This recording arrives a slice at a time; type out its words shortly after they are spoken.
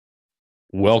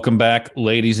Welcome back,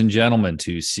 ladies and gentlemen,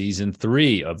 to season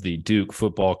 3 of the Duke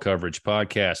Football Coverage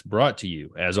Podcast, brought to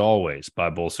you, as always, by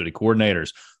Bull City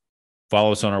Coordinators.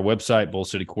 Follow us on our website,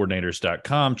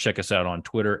 bullcitycoordinators.com. Check us out on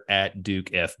Twitter at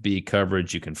DukeFB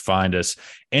Coverage. You can find us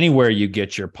anywhere you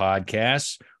get your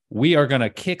podcasts. We are going to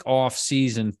kick off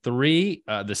season 3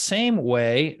 the same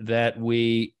way that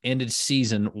we ended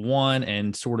season 1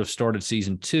 and sort of started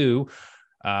season 2.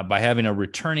 By having a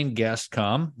returning guest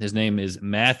come. His name is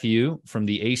Matthew from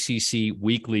the ACC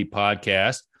Weekly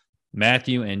Podcast.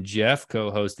 Matthew and Jeff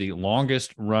co-host the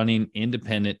longest-running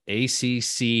independent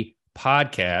ACC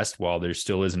podcast, while there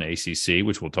still is an ACC,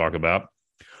 which we'll talk about.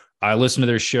 I listen to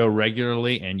their show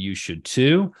regularly, and you should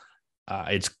too.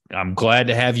 I'm glad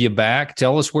to have you back.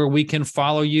 Tell us where we can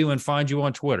follow you and find you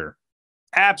on Twitter.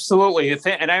 Absolutely.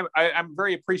 And I'm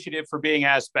very appreciative for being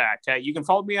asked back. You can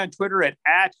follow me on Twitter at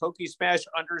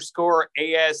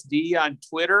 @HokeySmash_ASD on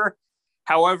Twitter.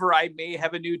 However, I may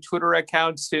have a new Twitter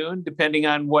account soon, depending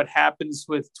on what happens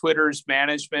with Twitter's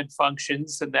management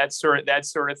functions and that sort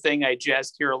of thing. I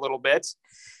jest here a little bit.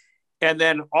 And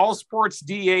then All Sports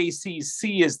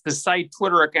DACC is the site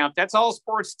Twitter account. That's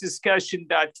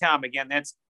allsportsdiscussion.com. Again,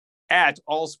 that's at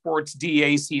All Sports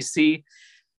DACC.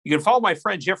 You can follow my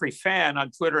friend Jeffrey Fan on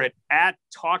Twitter at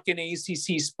Talkin'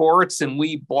 ACC Sports, and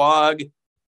we blog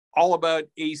all about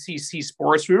ACC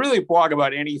sports. We really blog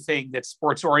about anything that's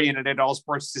sports-oriented at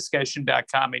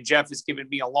allsportsdiscussion.com, and Jeff has given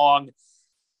me a long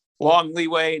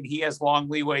leeway, and he has long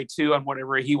leeway, too, on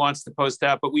whatever he wants to post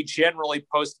up. But we generally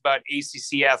post about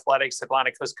ACC athletics,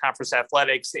 Atlantic Coast Conference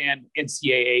athletics, and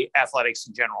NCAA athletics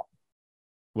in general.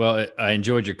 Well, I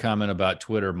enjoyed your comment about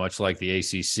Twitter, much like the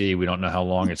ACC. We don't know how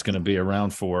long it's going to be around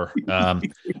for. Well,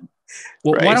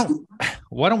 right.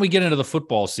 Why don't we get into the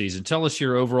football season? Tell us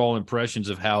your overall impressions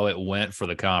of how it went for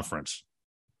the conference.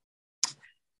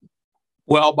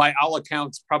 Well, by all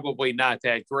accounts, probably not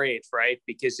that great, right?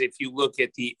 Because if you look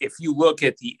at the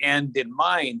end in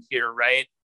mind here, right,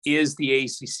 is the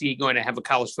ACC going to have a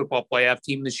college football playoff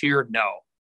team this year? No,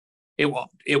 it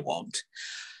won't. It won't.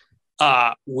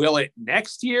 Will it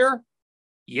next year?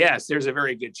 Yes, there's a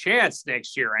very good chance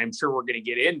next year. I'm sure we're going to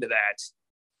get into that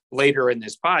later in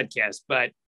this podcast,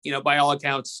 but by all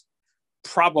accounts,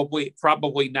 probably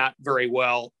not very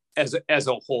well as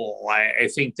a whole. I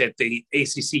think that the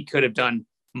ACC could have done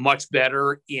much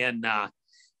better in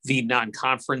the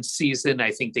non-conference season.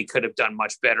 I think they could have done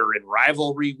much better in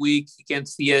rivalry week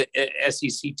against the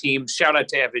SEC teams. Shout out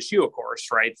to FSU, of course,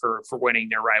 right, for winning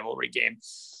their rivalry game.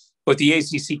 But the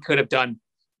ACC could have done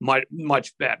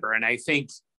much better. And I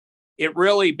think it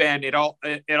really been, it all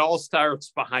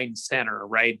starts behind center,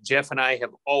 right? Jeff and I have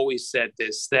always said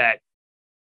this, that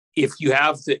if you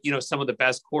have some of the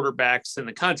best quarterbacks in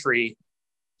the country,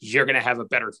 you're going to have a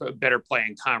better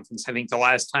playing conference. I think the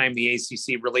last time the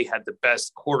ACC really had the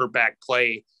best quarterback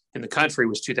play in the country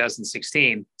was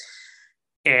 2016.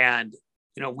 And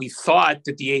we thought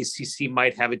that the ACC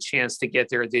might have a chance to get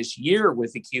there this year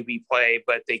with the QB play,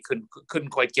 but they couldn't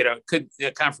quite get out.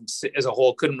 The conference as a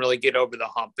whole couldn't really get over the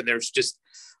hump, and there's just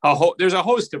there's a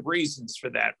host of reasons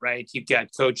for that, right? You've got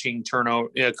coaching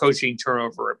turnover at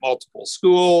multiple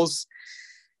schools.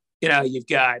 You've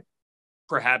got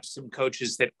perhaps some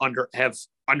coaches that have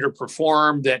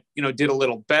underperformed that did a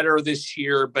little better this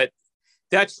year, but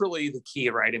that's really the key,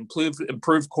 right? Improve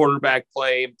quarterback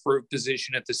play, improve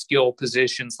position at the skill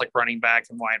positions like running back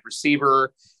and wide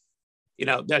receiver.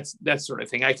 That's that sort of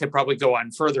thing. I could probably go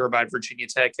on further about Virginia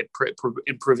Tech at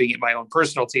improving it, my own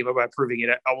personal team, about improving it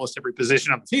at almost every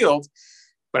position on the field,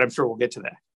 but I'm sure we'll get to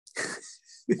that.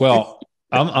 Well,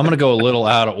 I'm going to go a little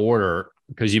out of order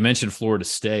because you mentioned Florida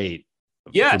State.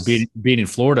 Yes. For beating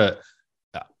Florida.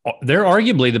 They're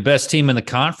arguably the best team in the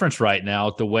conference right now,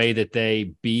 the way that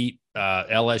they beat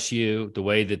LSU, the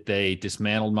way that they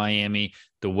dismantled Miami,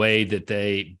 the way that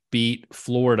they beat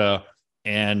Florida.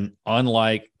 And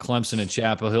unlike Clemson and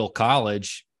Chapel Hill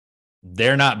College,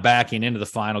 they're not backing into the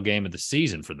final game of the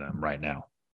season for them right now.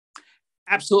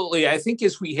 Absolutely. I think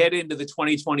as we head into the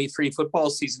 2023 football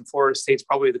season, Florida State's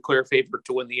probably the clear favorite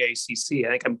to win the ACC.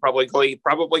 I think I'm probably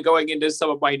going into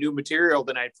some of my new material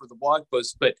tonight for the blog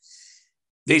post, but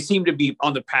they seem to be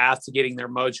on the path to getting their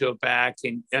mojo back.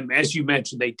 And as you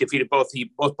mentioned, they defeated both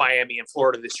Miami and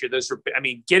Florida this year.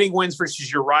 Getting wins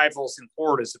versus your rivals in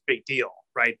Florida is a big deal,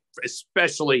 right?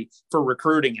 Especially for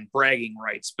recruiting and bragging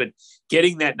rights. But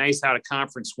getting that nice out of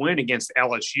conference win against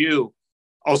LSU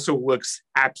also looks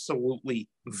absolutely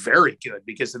very good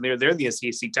because they're in the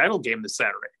SEC title game this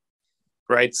Saturday,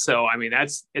 right? So,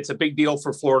 it's a big deal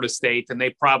for Florida State, and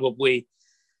they probably –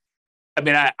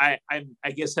 I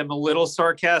guess I'm a little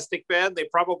sarcastic, Ben. They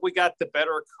probably got the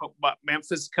better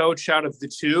Memphis coach out of the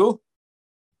two.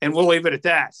 And we'll leave it at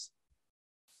that.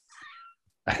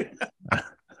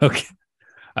 Okay.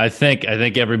 I think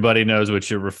everybody knows what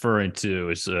you're referring to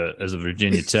as a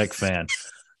Virginia Tech fan.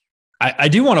 I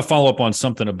do want to follow up on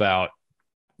something about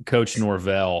Coach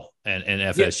Norvell and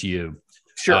FSU.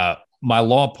 Sure. My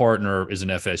law partner is an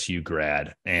FSU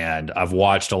grad, and I've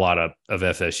watched a lot of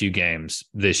FSU games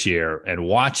this year. And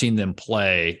watching them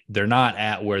play, they're not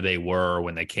at where they were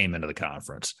when they came into the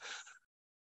conference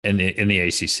in the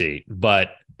ACC,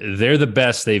 but they're the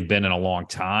best they've been in a long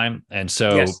time. And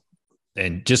so, yes.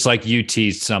 And just like you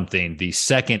teased something, the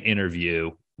second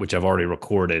interview, which I've already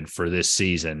recorded for this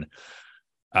season,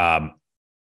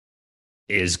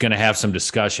 is going to have some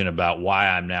discussion about why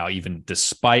I'm now, even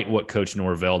despite what Coach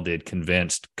Norvell did,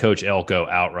 convinced Coach Elko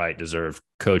outright deserved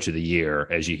Coach of the Year,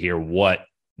 as you hear what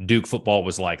Duke football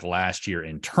was like last year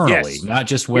internally, not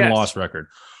just win-loss record.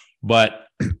 But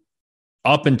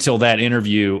up until that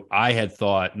interview, I had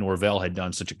thought Norvell had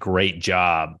done such a great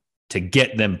job to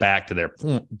get them back to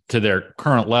their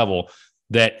current level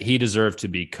that he deserved to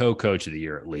be co-coach of the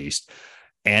year at least.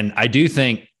 And I do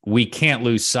think we can't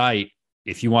lose sight,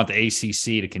 if you want the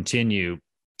ACC to continue,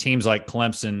 teams like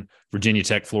Clemson, Virginia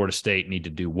Tech, Florida State need to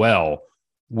do well.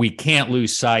 We can't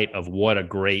lose sight of what a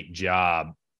great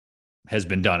job has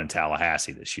been done in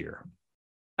Tallahassee this year.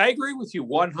 I agree with you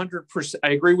 100%.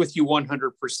 I agree with you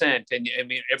 100%. And I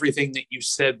mean, everything that you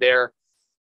said there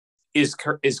is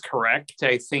correct.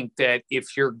 I think that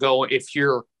if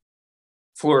you're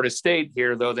Florida State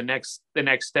here, though, the next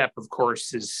step, of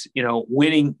course, is,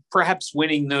 winning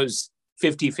those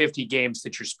 50-50 games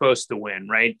that you're supposed to win,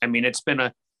 right? I mean, it's been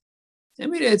a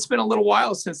little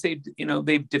while since they've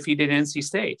defeated NC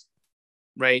State,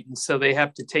 right? And so they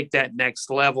have to take that next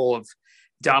level of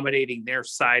dominating their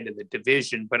side of the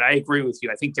division. But I agree with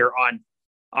you. I think they're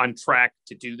on track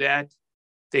to do that.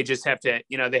 They just have to,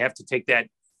 they have to take that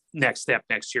next step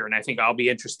next year. And I think I'll be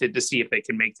interested to see if they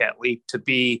can make that leap to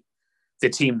be the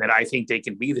team that I think they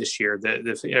can be this year,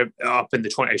 up in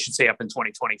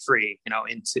 2023,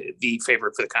 into the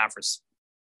favorite for the conference.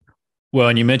 Well,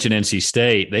 and you mentioned NC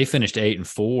State. They finished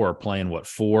 8-4 playing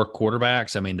 4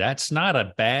 quarterbacks. I mean, that's not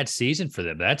a bad season for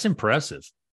them. That's impressive.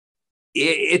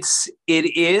 It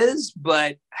is,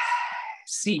 but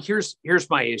see, here's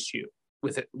my issue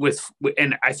with it,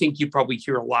 and I think you probably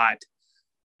hear a lot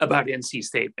about NC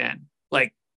State, Ben.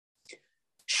 Like,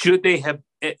 should they have?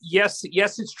 Yes,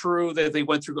 it's true that they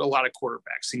went through a lot of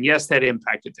quarterbacks, and yes, that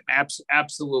impacted them.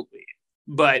 Absolutely.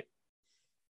 But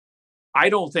I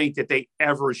don't think that they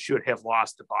ever should have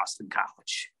lost to Boston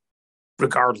College,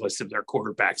 regardless of their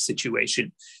quarterback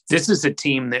situation. This is a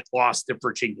team that lost to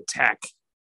Virginia Tech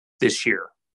this year.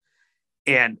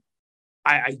 And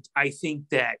I think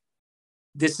that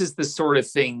this is the sort of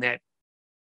thing that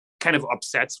kind of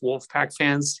upsets Wolfpack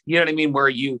fans. You know what I mean? Where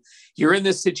you're in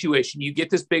this situation, you get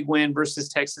this big win versus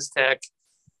Texas Tech.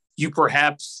 You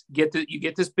perhaps get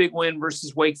this big win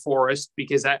versus Wake Forest,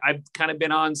 because I've kind of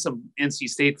been on some NC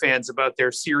State fans about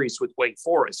their series with Wake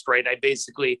Forest, right? I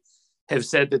basically have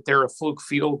said that they're a fluke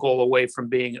field goal away from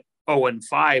being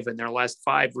 0-5 in their last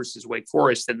 5 versus Wake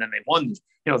Forest. And then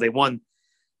they won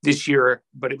this year,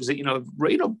 but it was a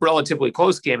relatively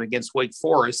close game against Wake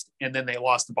Forest, and then they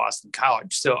lost to Boston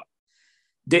College. So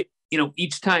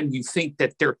each time you think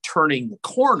that they're turning the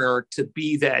corner to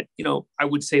be that, I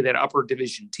would say that upper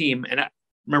division team. And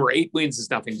remember, 8 wins is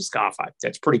nothing to scoff at.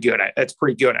 That's pretty good. I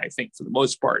think, for the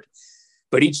most part.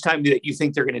 But each time that you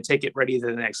think they're going to take it ready to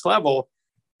the next level,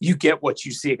 you get what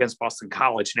you see against Boston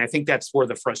College. And I think that's where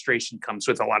the frustration comes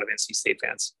with a lot of NC State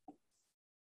fans.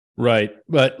 Right.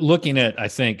 But looking at, I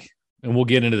think, and we'll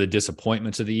get into the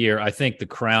disappointments of the year, I think the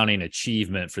crowning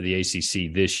achievement for the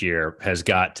ACC this year has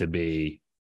got to be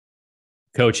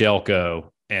Coach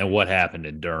Elko and what happened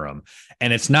in Durham.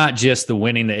 And it's not just the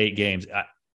winning the 8 games.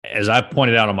 As I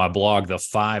pointed out on my blog, the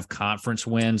 5 conference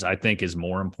wins, I think, is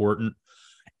more important.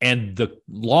 And the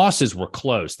losses were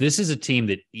close. This is a team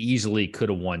that easily could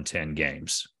have won 10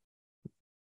 games.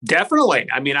 Definitely.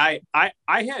 I mean, I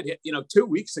had, 2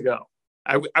 weeks ago,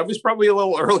 I was probably a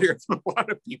little earlier than a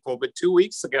lot of people, but 2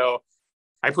 weeks ago,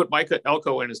 I put Mike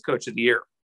Elko in as Coach of the Year,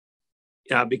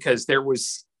 because there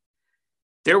was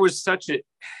such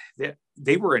the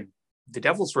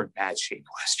Devils were in bad shape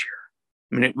last year.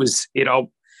 I mean,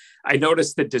 I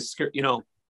noticed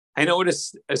I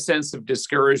noticed a sense of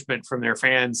discouragement from their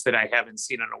fans that I haven't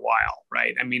seen in a while.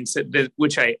 Right. I mean,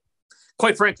 which I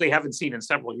quite frankly haven't seen in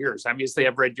several years. Obviously,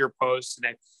 I've read your posts,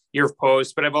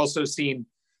 but I've also seen,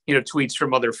 tweets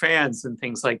from other fans and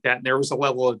things like that. And there was a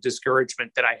level of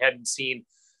discouragement that I hadn't seen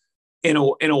in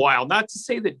a while. Not to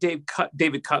say that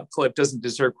David Cutcliffe doesn't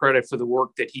deserve credit for the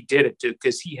work that he did at Duke,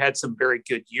 because he had some very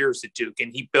good years at Duke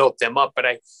and he built them up. But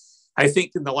I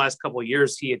think in the last couple of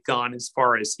years he had gone as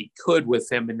far as he could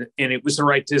with him, and it was the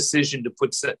right decision to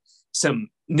put some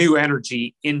new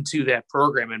energy into that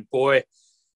program. And boy,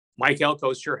 Mike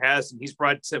Elko sure has, and he's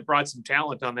brought some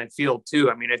talent on that field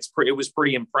too. I mean, it was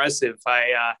pretty impressive.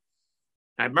 I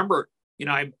remember,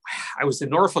 I was in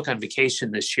Norfolk on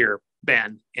vacation this year,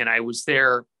 Ben, and I was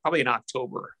there probably in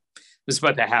October. It was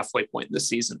about the halfway point in the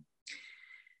season.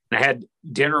 And I had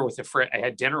dinner with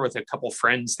a couple of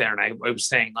friends there, and I was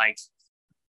saying, like,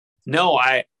 no,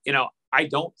 I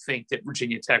don't think that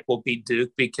Virginia Tech will beat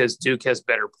Duke, because Duke has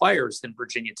better players than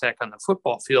Virginia Tech on the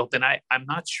football field. And I'm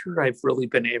not sure I've really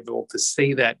been able to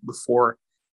say that before,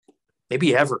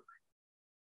 maybe ever.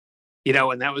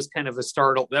 And that was kind of a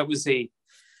startle. That was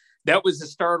a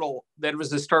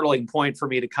startling point for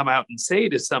me to come out and say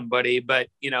to somebody. But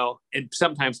and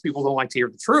sometimes people don't like to hear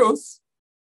the truth.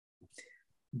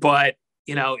 But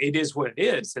it is what it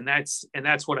is, and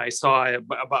that's what I saw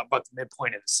about the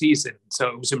midpoint of the season. So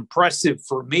it was impressive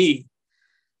for me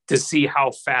to see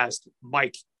how fast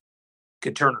Mike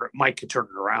could turn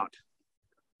it around.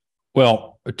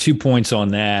 Well, 2 points on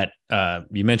that.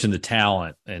 You mentioned the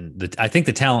talent, and I think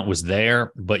the talent was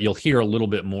there, but you'll hear a little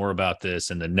bit more about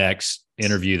this in the next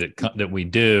interview that we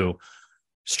do.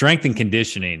 Strength and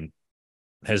conditioning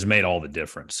has made all the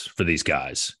difference for these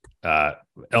guys.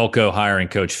 Elko hiring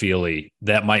Coach Feely,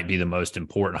 that might be the most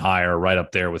important hire, right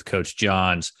up there with Coach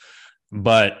Johns.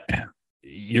 But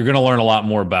you're going to learn a lot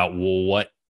more about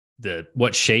what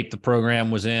shape the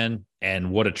program was in,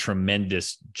 and what a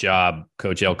tremendous job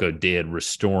Coach Elko did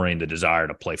restoring the desire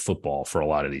to play football for a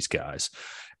lot of these guys.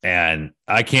 And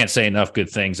I can't say enough good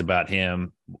things about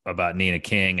him, about Nina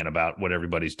King, and about what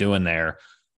everybody's doing there.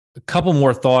 A couple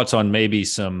more thoughts on maybe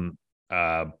some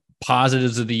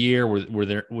positives of the year.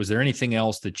 Was there anything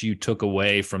else that you took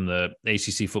away from the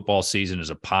ACC football season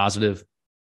as a positive?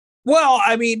 Well,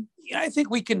 I mean, I think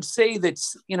we can say that,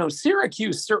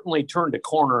 Syracuse certainly turned a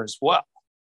corner as well,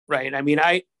 right? I mean,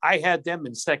 I had them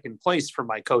in second place for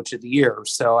my coach of the year.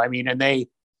 So, I mean, and they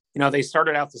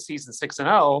started out the season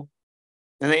 6-0,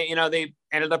 and they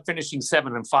ended up finishing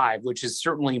 7-5, which is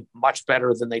certainly much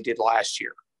better than they did last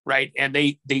year, right? And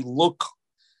they look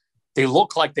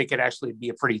like they could actually be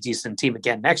a pretty decent team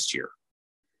again next year,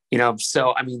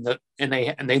 So I mean,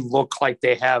 they look like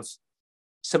they have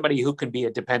somebody who can be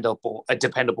a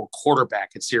dependable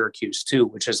quarterback at Syracuse too,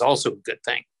 which is also a good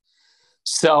thing.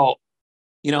 So,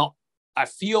 I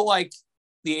feel like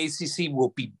the ACC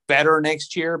will be better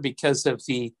next year because of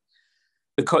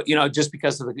just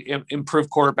because of the improved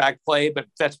quarterback play, but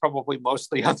that's probably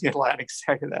mostly on the Atlantic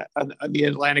side of that, on the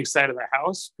Atlantic side of the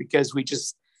house, because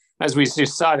as we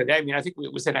just saw today, I mean, I think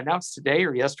it was announced today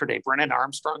or yesterday, Brennan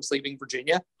Armstrong's leaving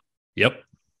Virginia. Yep.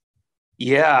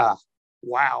 Yeah.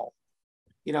 Wow.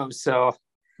 So.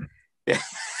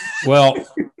 Well,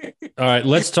 all right,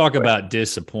 let's talk about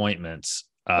disappointments.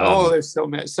 There's so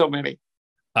many.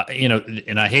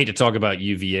 And I hate to talk about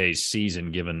UVA's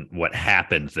season given what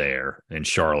happened there in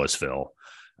Charlottesville.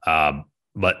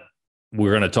 But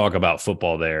we're going to talk about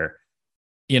football there.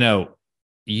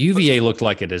 UVA looked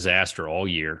like a disaster all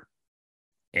year.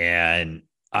 And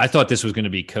I thought this was going to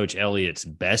be Coach Elliott's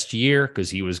best year, because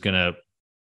he was going to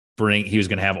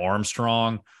have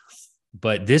Armstrong.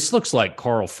 But this looks like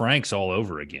Carl Franks all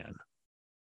over again.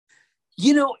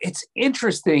 It's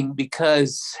interesting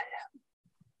because,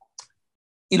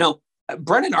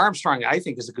 Brennan Armstrong, I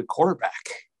think, is a good quarterback.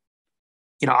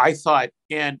 I thought,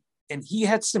 and he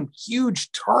had some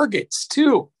huge targets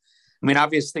too. I mean,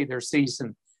 obviously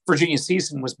Virginia's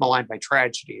season was maligned by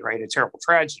tragedy, right? A terrible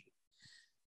tragedy.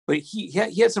 But he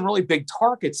had some really big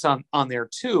targets on there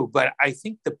too. But I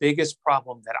think the biggest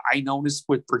problem that I noticed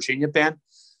with Virginia, Ben,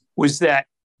 was that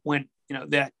when,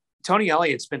 that Tony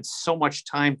Elliott spent so much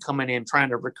time coming in trying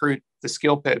to recruit the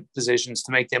skill positions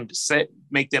to make them to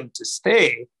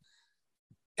stay.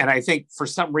 And I think for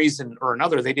some reason or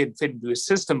another, they didn't fit into his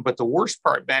system. But the worst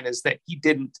part, Ben, is that he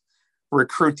didn't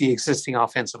recruit the existing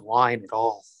offensive line at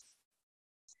all.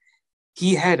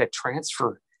 He had a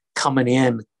transfer coming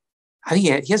in. I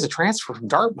think he has a transfer from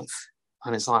Dartmouth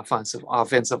on his offensive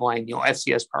line,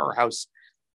 FCS powerhouse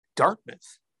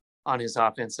Dartmouth on his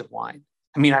offensive line.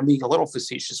 I mean, I'm being a little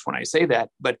facetious when I say that,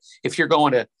 but if you're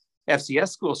going to FCS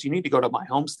schools, you need to go to my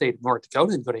home state of North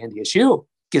Dakota and go to NDSU,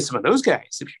 get some of those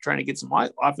guys. If you're trying to get some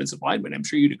offensive linemen, I'm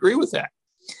sure you'd agree with that.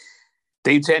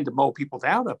 They tend to mow people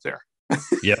down up there.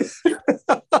 Yep.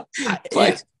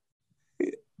 But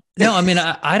No, I mean,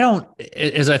 I don't.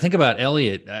 As I think about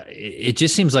Elliott, it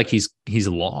just seems like he's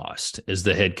lost as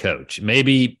the head coach.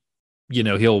 Maybe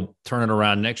he'll turn it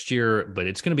around next year, but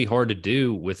it's going to be hard to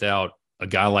do without a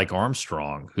guy like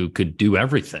Armstrong who could do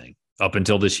everything up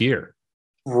until this year.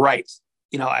 Right.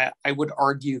 I would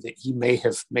argue that he may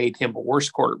have made him a worse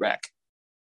quarterback,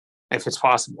 if it's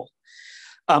possible.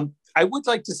 I would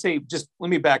like to say, just let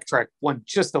me backtrack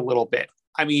just a little bit.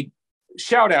 I mean,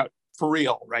 shout out for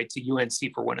real, right, to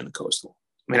UNC for winning the Coastal.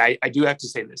 I mean, I do have to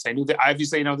say this. I knew that,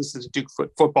 obviously, I know this is a Duke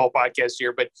football podcast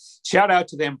here, but shout out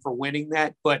to them for winning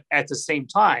that. But at the same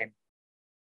time,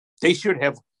 they should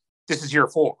have. This is year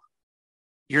 4.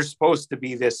 You're supposed to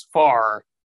be this far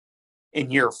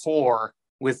in year 4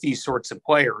 with these sorts of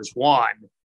players. 1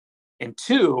 and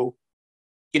 2.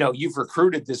 You've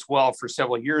recruited this well for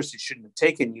several years. It shouldn't have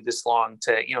taken you this long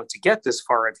to get this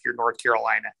far if you're North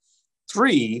Carolina.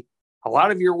 3, a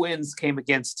lot of your wins came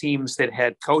against teams that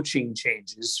had coaching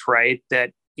changes, right?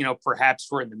 That, perhaps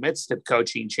were in the midst of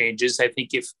coaching changes. I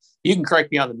think if you can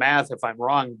correct me on the math if I'm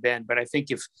wrong, Ben, but I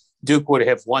think if Duke would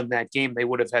have won that game, they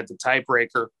would have had the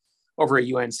tiebreaker over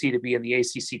a UNC to be in the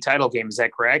ACC title game. Is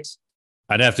that correct?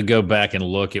 I'd have to go back and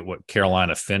look at what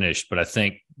Carolina finished, but I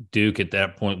think Duke at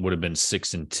that point would have been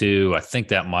 6-2. I think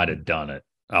that might have done it.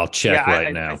 I'll check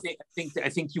now. I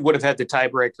think you would have had the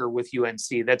tiebreaker with UNC.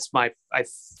 I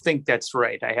think that's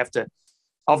right.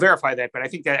 I'll verify that, but I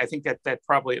think that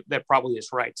probably is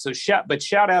right. So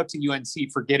shout out to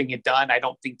UNC for getting it done. I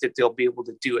don't think that they'll be able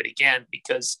to do it again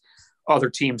because other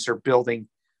teams are building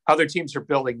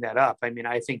that up. I mean,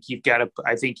 I think you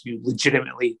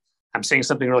legitimately, I'm saying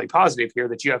something really positive here,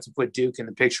 that you have to put Duke in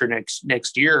the picture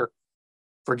next year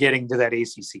for getting to that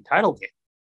ACC title game.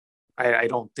 I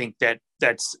don't think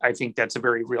I think that's a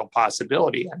very real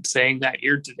possibility. I'm saying that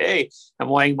here today. I'm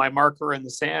laying my marker in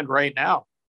the sand right now.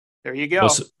 There you go.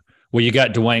 Well, you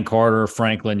got Dwayne Carter,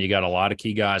 Franklin. You got a lot of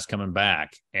key guys coming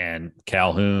back, and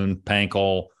Calhoun,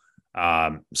 Pankel,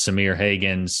 Samir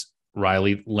Hagans,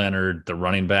 Riley Leonard. The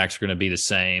running backs are going to be the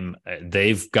same.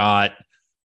 I've got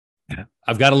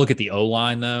to look at the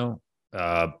O-line though,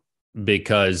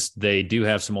 because they do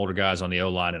have some older guys on the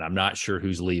O-line, and I'm not sure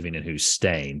who's leaving and who's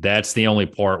staying. That's the only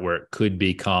part where it could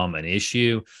become an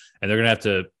issue, and they're going to have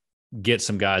to get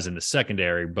some guys in the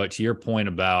secondary. But to your point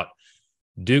about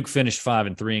Duke finished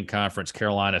 5-3 in conference,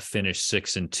 Carolina finished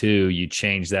 6-2. You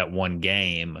change that one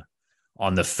game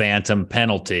on the phantom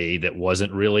penalty that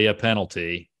wasn't really a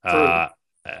penalty. I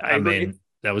mean,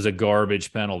 that was a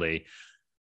garbage penalty.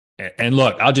 And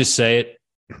look, I'll just say it.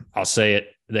 I'll say it.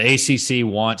 The ACC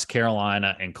wants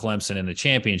Carolina and Clemson in the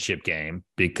championship game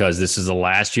because this is the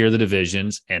last year of the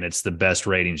divisions and it's the best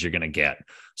ratings you're going to get.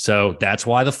 So that's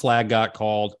why the flag got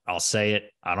called. I'll say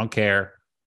it. I don't care.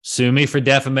 Sue me for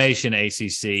defamation,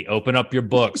 ACC. Open up your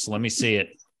books. Let me see it.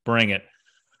 Bring it.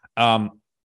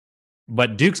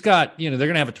 But Duke's got, they're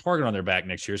going to have a target on their back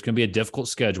next year. It's going to be a difficult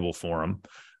schedule for them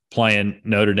playing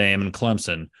Notre Dame and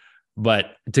Clemson.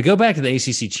 But to go back to the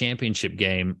ACC championship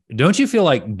game, don't you feel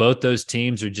like both those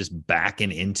teams are just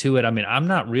backing into it? I mean, I'm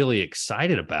not really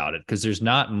excited about it because there's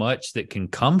not much that can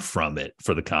come from it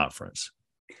for the conference.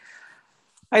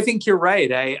 I think you're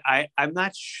right. I'm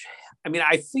not I mean,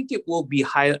 I think it will be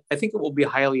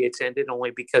highly attended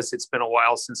only because it's been a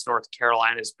while since North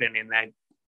Carolina's been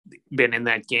in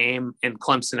that game, and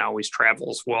Clemson always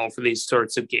travels well for these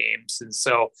sorts of games. And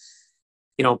so,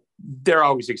 they're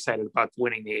always excited about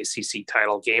winning the ACC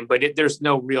title game, but there's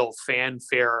no real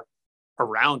fanfare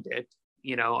around it.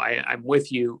 I'm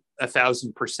with you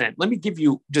 1,000%. Let me give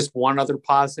you just one other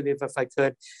positive, if I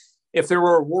could. If there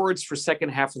were awards for second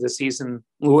half of the season,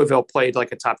 Louisville played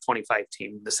like a top 25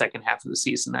 team the second half of the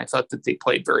season. I thought that they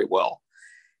played very well.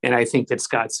 And I think that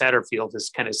Scott Satterfield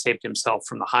has kind of saved himself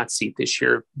from the hot seat this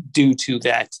year due to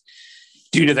that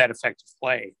effective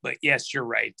play. But yes, you're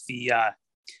right.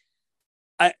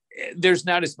 There's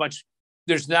not as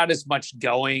much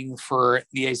going for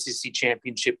the ACC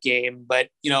championship game, but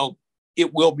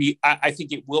it will be. I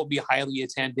think it will be highly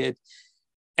attended,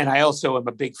 and I also am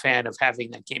a big fan of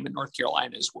having that game in North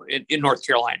Carolina as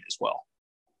well.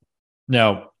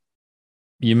 Now,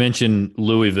 you mentioned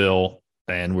Louisville,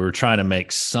 and we're trying to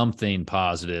make something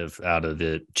positive out of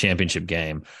the championship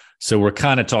game. So we're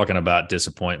kind of talking about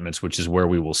disappointments, which is where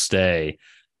we will stay.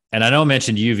 And I know I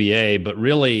mentioned UVA, but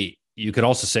really, you could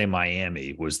also say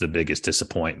Miami was the biggest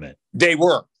disappointment. They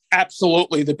were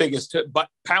absolutely the biggest, but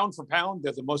pound for pound,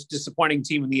 they're the most disappointing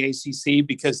team in the ACC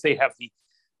because they have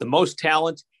the most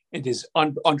talent and is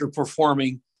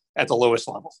underperforming at the lowest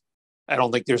level. I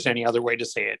don't think there's any other way to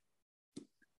say it.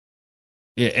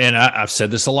 Yeah, and I've said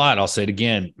this a lot. I'll say it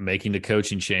again. Making the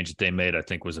coaching change that they made, I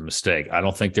think, was a mistake. I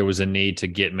don't think there was a need to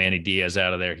get Manny Diaz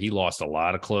out of there. He lost a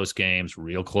lot of close games,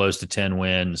 real close to 10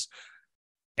 wins.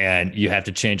 And you have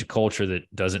to change a culture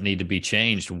that doesn't need to be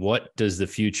changed. What does the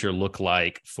future look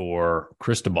like for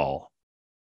Cristobal?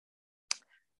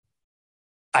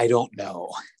 I don't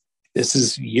know. This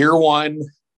is year one.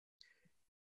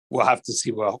 We'll have to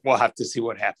see. We'll have to see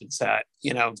what happens. Ask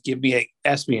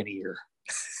me in a year.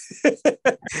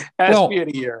 Ask me in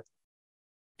a year.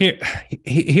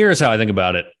 Here's how I think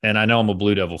about it. And I know I'm a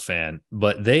Blue Devil fan,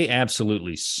 but they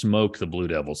absolutely smoked the Blue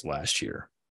Devils last year.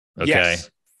 Okay.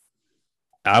 Yes.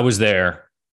 I was there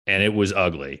and it was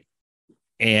ugly.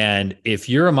 And if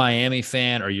you're a Miami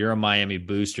fan or you're a Miami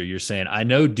booster, you're saying, I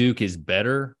know Duke is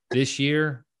better this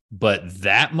year, but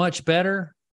that much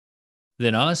better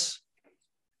than us.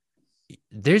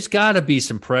 There's got to be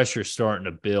some pressure starting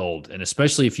to build. And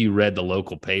especially if you read the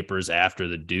local papers after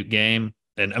the Duke game.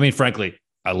 And I mean, frankly,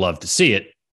 I love to see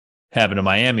it happen to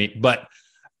Miami, but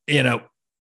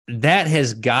that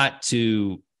has got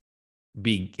to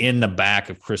be in the back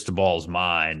of Cristobal's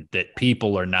mind that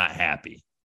people are not happy.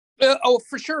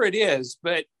 For sure it is.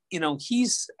 But, I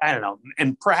don't know.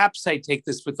 And perhaps I take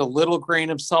this with a little grain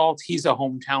of salt. He's a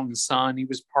hometown son. He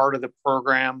was part of the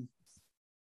program.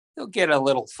 He'll get a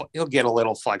little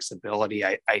flexibility.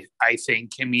 I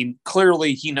think. I mean,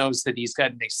 clearly he knows that he's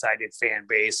got an excited fan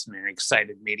base and an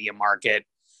excited media market,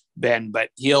 Ben, but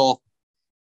he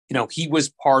was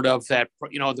part of that,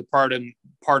 the part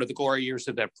of the glory years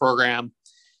of that program.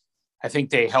 I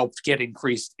think they helped get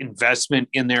increased investment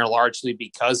in there largely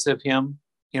because of him,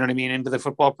 you know what I mean, into the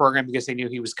football program because they knew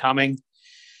he was coming.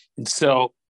 And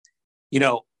so,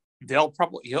 he'll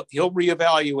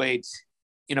reevaluate,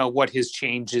 what his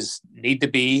changes need to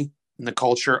be in the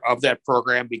culture of that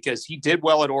program because he did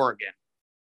well at Oregon,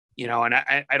 and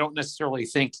I don't necessarily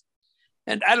think,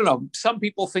 and I don't know, some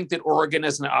people think that Oregon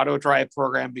is an auto drive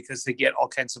program because they get all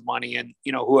kinds of money and,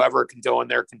 whoever can go in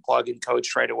there can plug and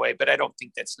coach right away. But I don't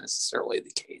think that's necessarily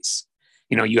the case.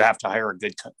 You have to hire a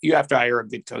good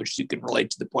coach who can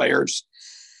relate to the players.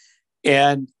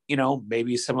 And,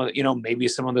 maybe some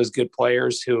of those good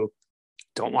players who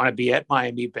don't want to be at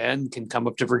Miami, Ben, can come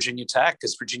up to Virginia Tech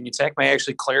because Virginia Tech may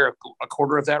actually clear a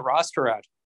quarter of that roster out.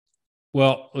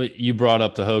 Well, you brought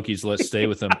up the Hokies. Let's stay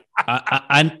with them.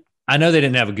 I know they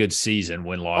didn't have a good season,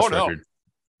 win-loss record,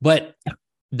 but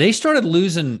they started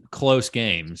losing close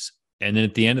games, and then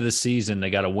at the end of the season, they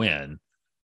got a win.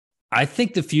 I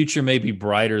think the future may be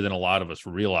brighter than a lot of us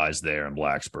realize there in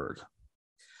Blacksburg.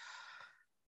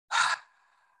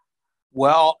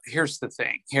 Well, here's the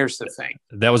thing.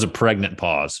 That was a pregnant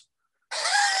pause.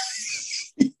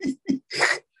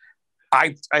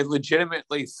 I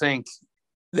legitimately think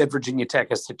that Virginia Tech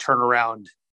has to turn around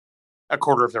a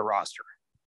quarter of their roster.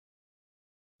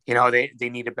 They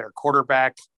need a better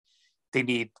quarterback. They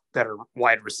need better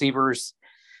wide receivers.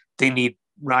 They need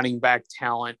running back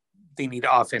talent. They need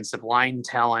offensive line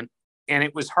talent. And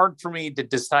it was hard for me to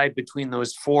decide between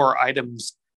those four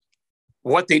items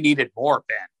what they needed more,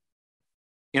 Ben.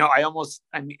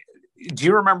 Do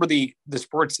you remember the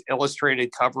Sports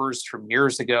Illustrated covers from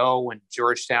years ago when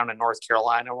Georgetown and North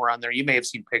Carolina were on there? You may have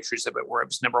seen pictures of it where it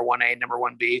was number 1A, number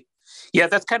 1B. Yeah,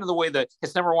 that's kind of the way that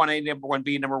it's number 1A, number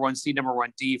 1B, number 1C, number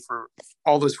 1D for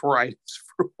all those four items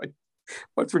for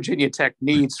what Virginia Tech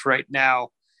needs right now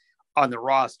on the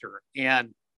roster.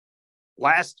 And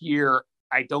last year,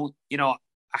 how do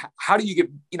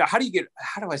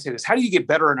I say this? How do you get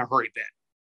better in a hurry, Ben?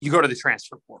 You go to the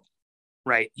transfer portal.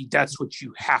 Right. That's what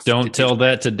you have to do. Don't tell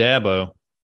that to Dabo.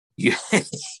 Yeah.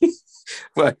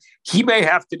 But he may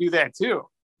have to do that too.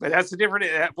 But that's a different,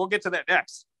 we'll get to that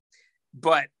next.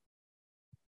 But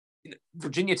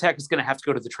Virginia Tech is going to have to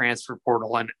go to the transfer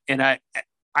portal. And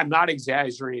I'm not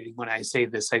exaggerating when I say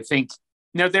this. I think,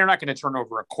 they're not going to turn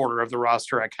over a quarter of the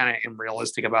roster. I kind of am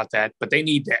realistic about that. But they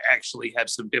need to actually have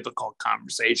some difficult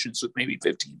conversations with maybe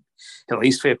at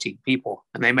least 15 people.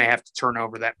 And they may have to turn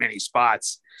over that many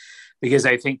spots, because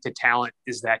I think the talent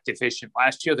is that deficient.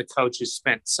 Last year, the coaches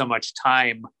spent so much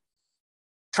time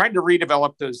trying to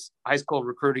redevelop those high school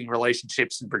recruiting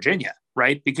relationships in Virginia,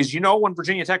 right? Because when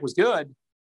Virginia Tech was good,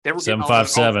 they were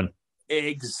 757.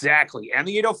 Exactly. And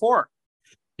the 804.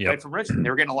 Yep. Right, from Richmond. They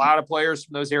were getting a lot of players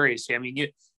from those areas. I mean,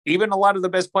 even a lot of the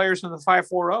best players from the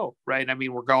 540, right? I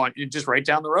mean, we're going just right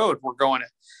down the road. We're going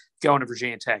to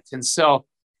Virginia Tech. And so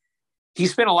he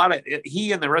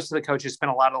and the rest of the coaches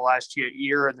spent a lot of the last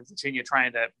year in Virginia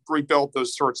trying to rebuild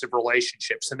those sorts of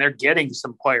relationships. And they're getting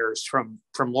some players from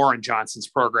Lauren Johnson's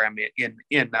program in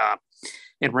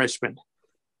Richmond,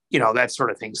 that sort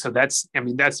of thing. So that's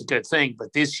a good thing.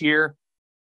 But this year,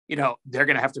 they're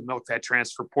going to have to milk that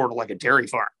transfer portal like a dairy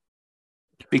farm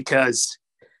because,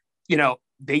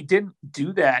 they didn't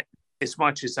do that as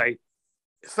much as I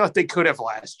thought they could have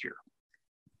last year.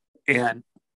 And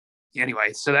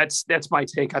anyway, so that's my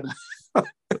take on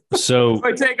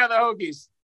my take on the Hokies.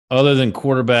 Other than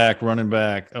quarterback, running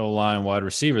back, O-line, wide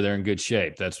receiver, they're in good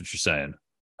shape. That's what you're saying.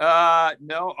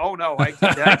 No. Oh no. I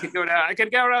could go down. I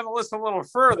could go down the list a little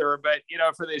further, but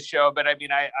for this show. But I mean,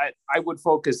 I would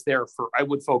focus there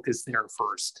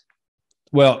first.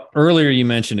 Well, earlier you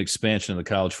mentioned expansion of the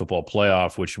college football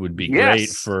playoff, which would be great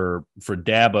for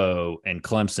Dabo and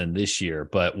Clemson this year.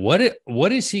 But what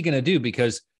is he going to do?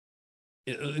 Because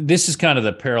this is kind of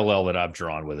the parallel that I've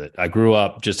drawn with it. I grew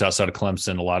up just outside of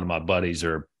Clemson. A lot of my buddies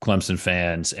are Clemson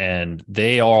fans, and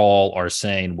they all are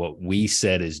saying what we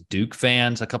said as Duke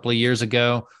fans a couple of years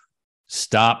ago.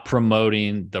 Stop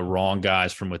promoting the wrong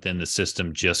guys from within the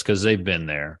system just because they've been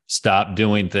there. Stop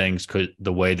doing things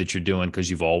the way that you're doing because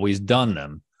you've always done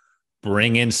them.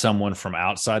 Bring in someone from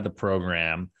outside the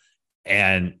program.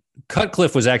 And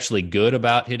Cutcliffe was actually good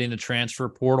about hitting the transfer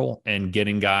portal and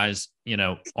getting guys,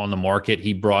 on the market.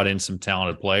 He brought in some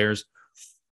talented players.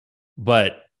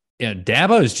 But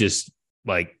Dabo is just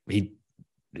like he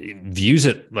views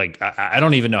it like I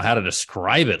don't even know how to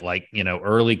describe it. Like,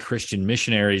 early Christian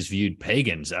missionaries viewed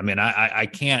pagans. I mean, I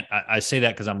can't. I say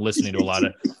that because I'm listening to a lot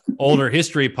of older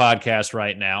history podcasts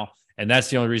right now. And that's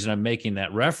the only reason I'm making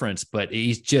that reference. But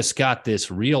he's just got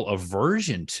this real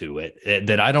aversion to it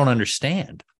that I don't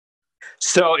understand.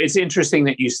 So it's interesting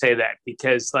that you say that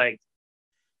because,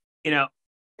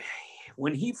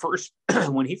 when he first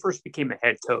became the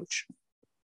head coach,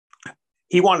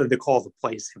 he wanted to call the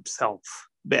place himself.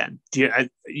 Ben, do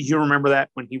you remember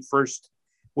that when he first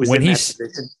was in that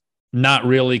position? Not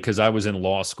really, because I was in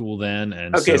law school then.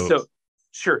 And okay, so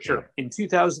sure. Yeah. In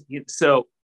 2000,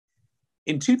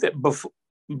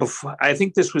 before I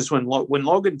think this was when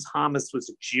Logan Thomas was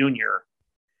a junior.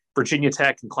 Virginia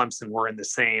Tech and Clemson were in the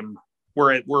same.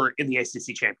 Were in the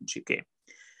ACC championship game.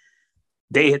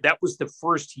 That was the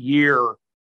first year.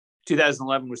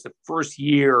 2011 was the first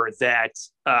year that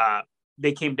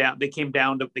they came to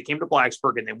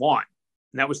Blacksburg and they won.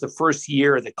 And that was the first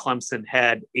year that Clemson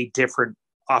had a different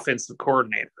offensive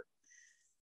coordinator.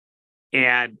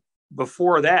 And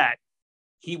before that,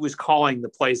 he was calling the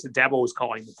place. Dabo was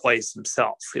calling the place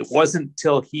himself. It wasn't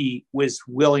until he was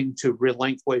willing to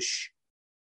relinquish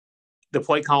the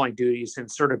play calling duties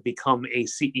and sort of become a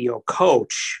CEO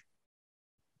coach,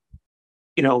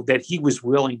 that he was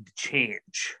willing to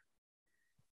change.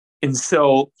 And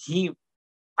so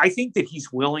I think that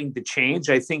he's willing to change.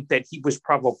 I think that he was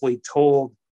probably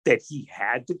told that he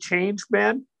had to change,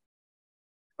 Ben.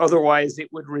 Otherwise it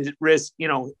would risk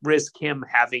him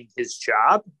having his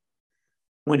job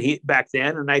back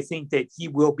then. And I think that he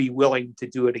will be willing to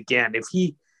do it again. If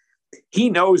he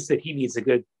knows that he needs a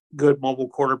good mobile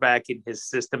quarterback in his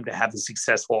system to have a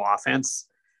successful offense.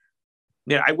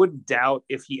 I wouldn't doubt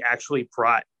if he actually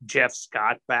brought Jeff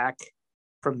Scott back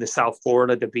from the South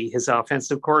Florida to be his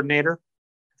offensive coordinator.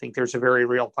 I think there's a very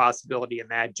real possibility in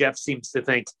that.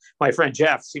 My friend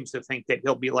Jeff seems to think that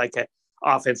he'll be like an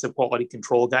offensive quality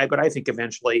control guy, but I think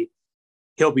eventually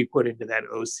he'll be put into that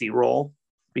OC role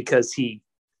because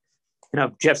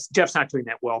Jeff's not doing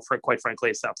that well quite frankly,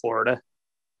 in South Florida.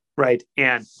 Right.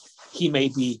 And he may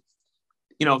be,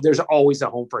 there's always a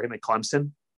home for him at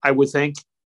Clemson, I would think.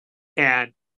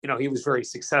 And, he was very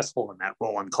successful in that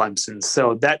role in Clemson.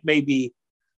 So that may be,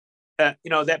 a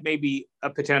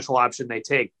potential option they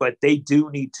take, but they do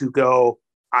need to go,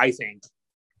 I think,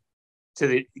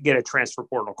 get a transfer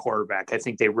portal quarterback. I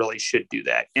think they really should do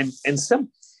that. And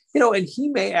he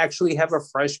may actually have a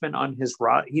freshman on his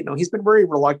roster. He's been very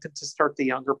reluctant to start the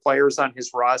younger players on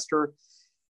his roster.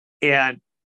 And,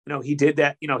 he did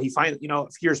that, he finally, a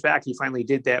few years back, he finally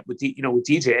did that with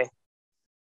DJ.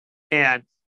 And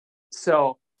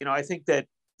so, I think that,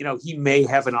 he may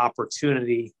have an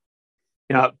opportunity,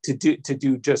 to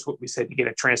do just what we said, to get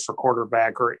a transfer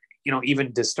quarterback or,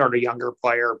 even to start a younger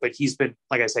player. But he's been,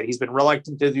 like I said, he's been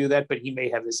reluctant to do that, but he may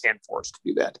have his hand forced to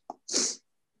do that.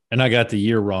 And I got the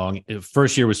year wrong.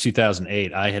 First year was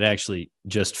 2008. I had actually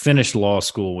just finished law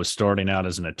school, was starting out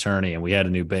as an attorney, and we had a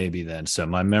new baby then. So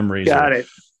my memories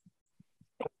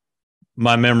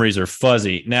are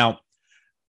fuzzy. Now,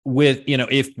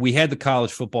 if we had the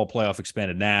college football playoff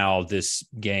expanded now, this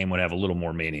game would have a little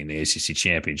more meaning, the ACC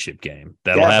championship game.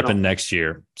 That'll happen next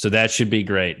year. So that should be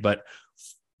great. But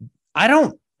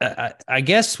I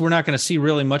guess we're not going to see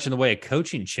really much in the way of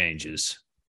coaching changes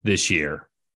this year.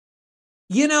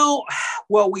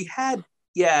 Well, we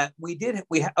did.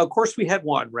 Of course we had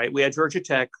one, right? We had Georgia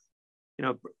Tech,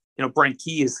 Brent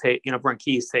Key is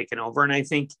taken over, and I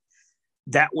think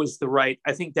that was the right.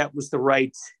 I think that was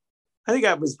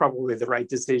probably the right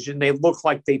decision. They looked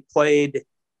like they played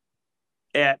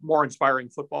at more inspiring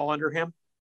football under him.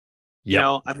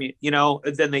 Yep.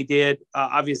 Than they did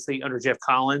obviously under Jeff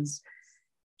Collins.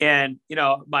 And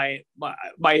my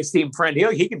esteemed friend,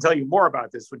 he can tell you more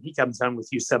about this when he comes on with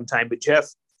you sometime. But Jeff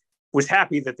was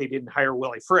happy that they didn't hire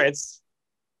Willie Fritz.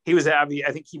 He was happy.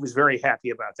 I think he was very happy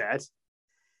about that.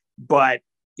 But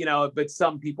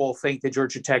some people think that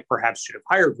Georgia Tech perhaps should have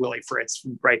hired Willie Fritz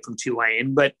right from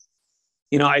Tulane. But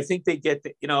I think they get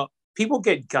people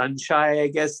get gun shy, I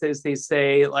guess, as they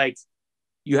say. Like,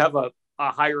 you have a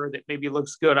hire that maybe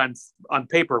looks good on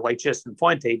paper, like Justin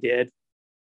Fuente did,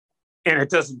 and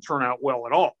it doesn't turn out well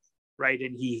at all, right?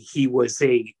 And he was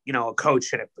a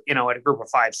coach at a Group of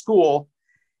 5 school,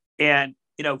 and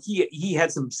he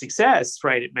had some success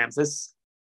right at Memphis,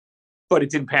 but it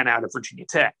didn't pan out at Virginia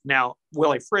Tech. Now,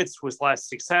 Willie Fritz was less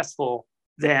successful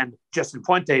than Justin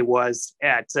Fuente was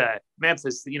at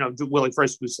Memphis. Willie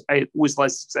Fritz was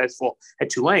less successful at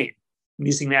Tulane. I'm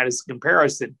using that as a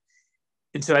comparison.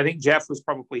 And so I think Jeff was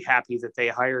probably happy that they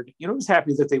hired, was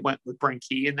happy that they went with Brent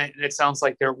Key, and it sounds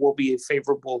like there will be a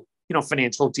favorable,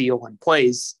 financial deal in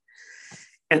place.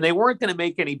 And they weren't going to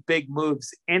make any big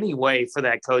moves anyway for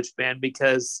that coach, Ben,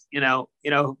 because,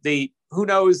 who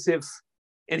knows if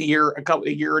in a year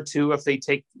or two, if they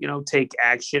take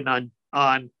action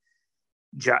on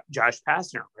Josh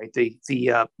Pastner, right?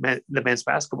 The men's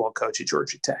basketball coach at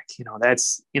Georgia Tech.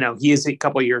 That's, he is a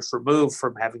couple of years removed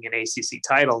from having an ACC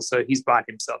title. So he's bought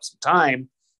himself some time,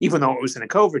 even though it was in a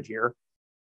COVID year,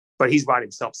 but he's bought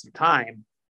himself some time.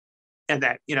 And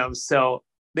that, so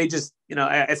they just,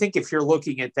 I think if you're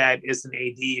looking at that as an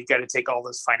AD, you've got to take all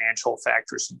those financial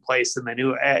factors in place. And the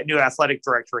new athletic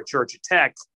director at Georgia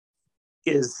Tech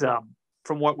is,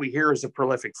 from what we hear, is a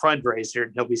prolific fundraiser,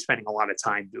 and he'll be spending a lot of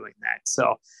time doing that.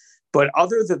 So, but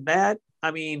other than that, I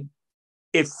mean,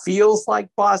 it feels like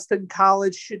Boston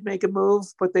College should make a move,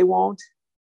 but they won't,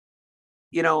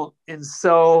 and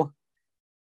so,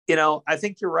 I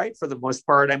think you're right for the most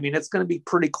part. I mean, it's going to be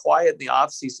pretty quiet in the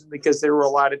offseason because there were a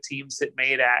lot of teams that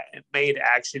made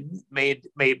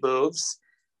moves.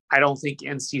 I don't think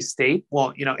NC State.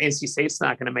 Well, NC State's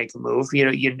not going to make a move.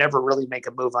 You never really make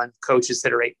a move on coaches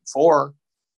that are 8-4,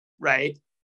 right?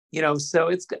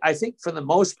 So I think for the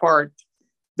most part,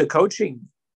 the coaching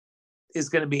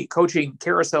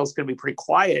carousel is going to be pretty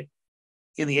quiet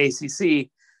in the ACC.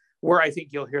 Where I think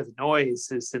you'll hear the noise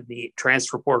is in the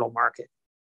transfer portal market.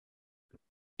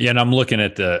 Yeah, and I'm looking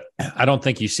at I don't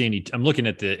think you see any. I'm looking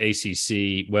at the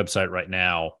ACC website right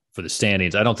now for the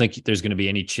standings. I don't think there's going to be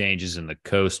any changes in the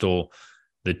Coastal.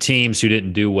 The teams who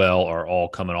didn't do well are all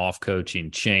coming off coaching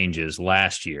changes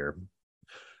last year.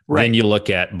 Right. Then you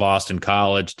look at Boston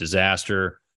College,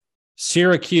 disaster.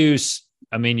 Syracuse,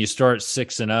 I mean, you start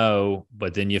 6-0,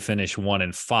 but then you finish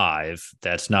 1-5.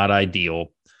 That's not ideal.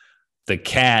 The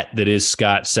cat that is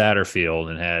Scott Satterfield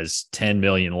and has 10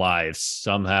 million lives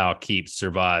somehow keeps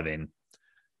surviving.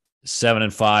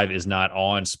 7-5 is not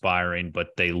awe-inspiring, but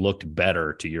they looked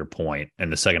better, to your point, in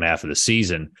the second half of the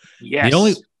season. Yes.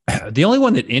 The only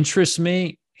one that interests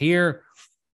me here,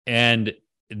 and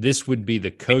this would be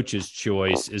the coach's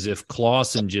choice, is if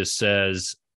Clawson just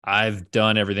says, I've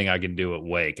done everything I can do at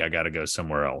Wake. I got to go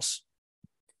somewhere else.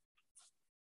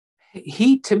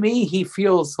 To me, he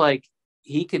feels like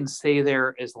he can stay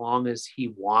there as long as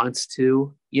he wants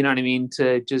to, you know what I mean?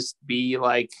 To just be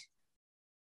like,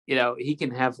 he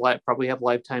can probably have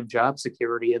lifetime job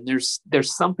security. And there's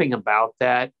something about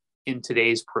that in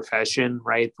today's profession,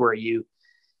 right? Where you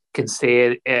can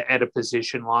stay at a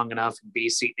position long enough and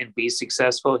be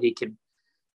successful. He can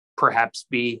perhaps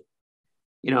be,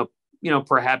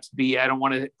 I don't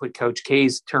want to put Coach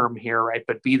K's term here, right?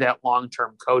 But be that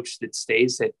long-term coach that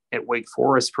stays at Wake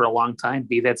Forest for a long time,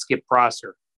 be that Skip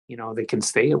Prosser, that can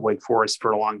stay at Wake Forest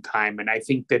for a long time. And I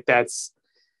think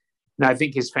I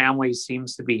think his family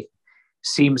seems to be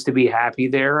happy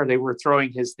there. They were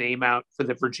throwing his name out for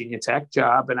the Virginia Tech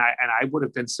job. And I would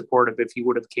have been supportive if he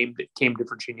would have came to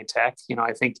Virginia Tech,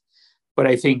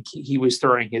 I think he was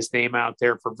throwing his name out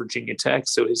there for Virginia Tech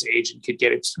so his agent could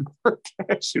get him some more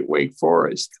cash at Wake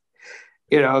Forest.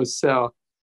 I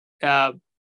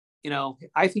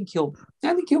think he'll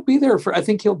be there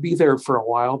for a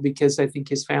while because I think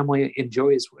his family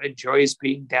enjoys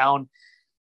being down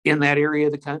in that area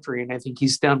of the country. And I think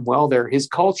he's done well there. His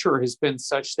culture has been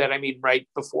such that, right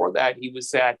before that, he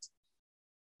was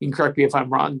you can correct me if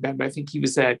I'm wrong, Ben, but I think he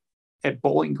was at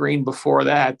Bowling Green before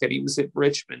that he was at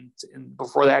Richmond, and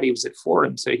before that he was at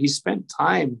Fordham. So he spent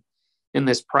time in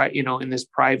this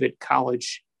private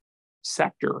college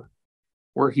sector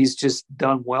where he's just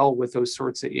done well with those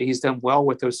sorts of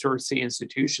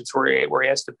institutions where he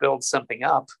has to build something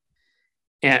up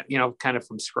and, kind of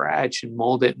from scratch and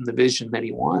mold it in the vision that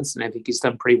he wants. And I think he's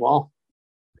done pretty well.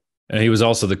 And he was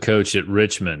also the coach at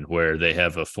Richmond, where they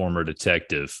have a former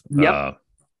detective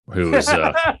who is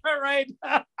right.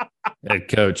 head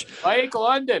coach. Mike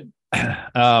London.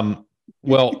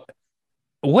 Well,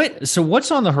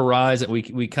 what's on the horizon?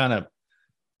 We kind of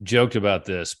joked about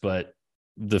this, but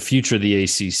the future of the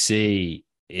ACC,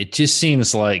 it just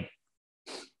seems like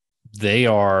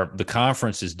the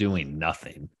conference is doing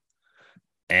nothing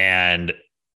and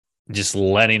just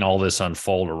letting all this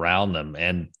unfold around them.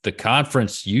 And the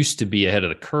conference used to be ahead of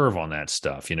the curve on that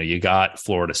stuff. You got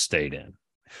Florida State in,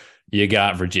 you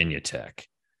got Virginia Tech,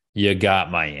 you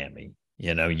got Miami,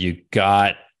 you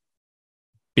got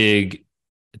big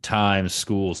time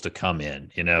schools to come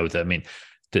in,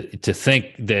 to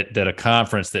think that a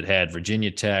conference that had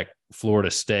Virginia Tech,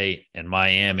 Florida State, and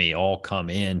Miami all come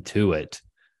into it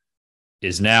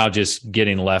is now just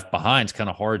getting left behind. It's kind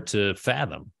of hard to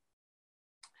fathom.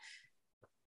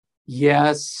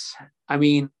 Yes. I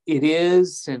mean, it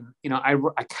is. And, I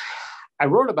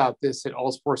wrote about this at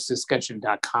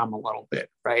allsportsdiscussion.com a little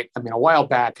bit, right? I mean, a while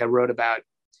back, I wrote about,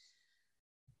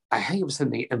 I think it was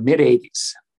in the mid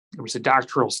 80s. There was a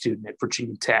doctoral student at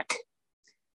Virginia Tech,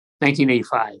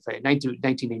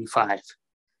 1985,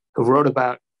 who wrote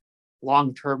about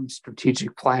long-term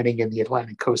strategic planning in the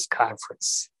Atlantic Coast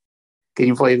Conference. Can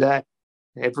you believe that?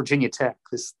 At Virginia Tech,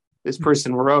 this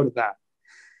person wrote about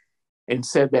and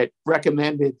said that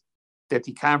recommended that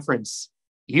the conference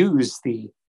use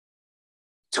the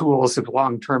tools of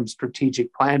long-term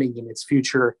strategic planning in its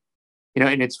future,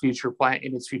 in its future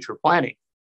planning.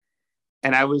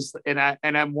 And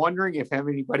I'm wondering if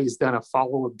anybody's done a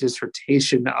follow-up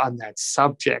dissertation on that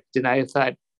subject. And I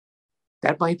thought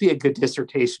that might be a good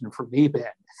dissertation for me, Ben,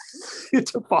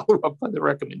 to follow up on the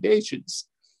recommendations,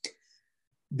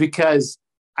 because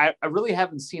I really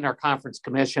haven't seen our conference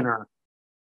commissioner,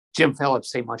 Jim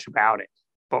Phillips, say much about it.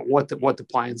 But what the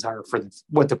plans are for the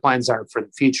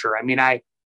future. I mean, I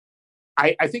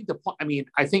think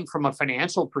from a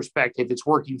financial perspective, it's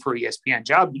working for ESPN.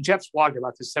 Jeff's blogged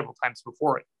about this several times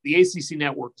before. The ACC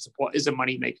network is a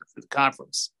moneymaker for the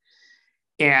conference,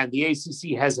 and the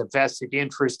ACC has a vested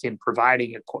interest in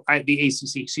providing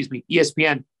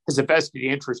ESPN has a vested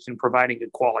interest in providing a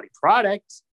quality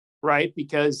product, right?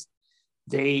 Because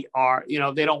they are,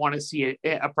 they don't want to see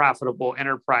a profitable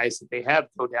enterprise that they have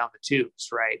go down the tubes,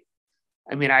 right?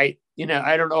 I mean, I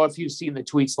don't know if you've seen the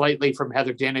tweets lately from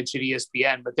Heather Dinich at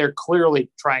ESPN, but they're clearly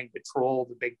trying to troll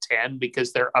the Big Ten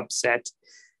because they're upset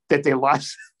that they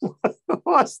lost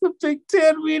the Big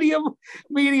Ten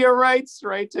media rights,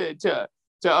 right, to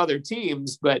other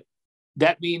teams. But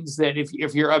that means that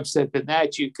if you're upset than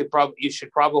that, you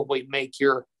should probably make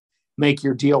your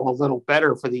deal a little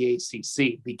better for the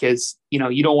ACC, because you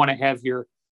don't want to have your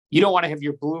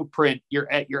blueprint, your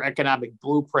economic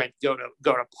blueprint go to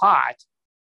pot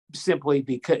simply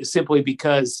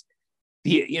because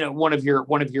one of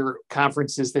your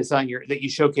conferences that you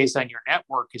showcase on your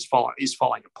network is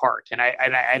falling apart. And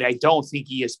I don't think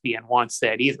ESPN wants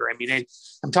that either. I mean,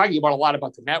 I'm talking about a lot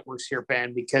about the networks here,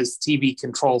 Ben, because TV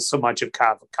controls so much of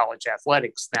college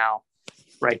athletics now,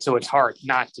 right? So it's hard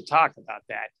not to talk about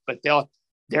that. But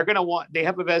they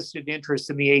have a vested interest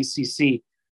in the ACC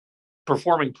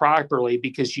performing properly,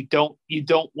 because you don't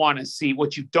want to see,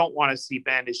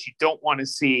 Ben, is you don't want to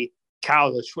see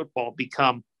college football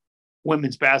become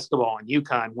women's basketball and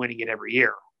UConn winning it every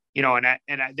year, they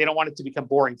don't want it to become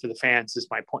boring for the fans is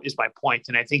my point.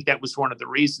 And I think that was one of the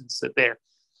reasons that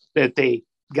they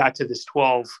got to this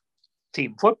 12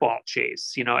 team football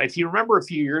chase. If you remember a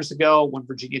few years ago when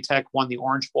Virginia Tech won the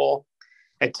Orange Bowl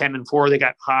at 10-4, they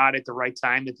got hot at the right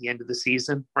time at the end of the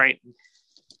season, right?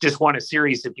 Just won a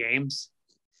series of games.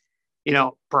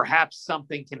 Perhaps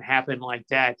something can happen like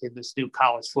that in this new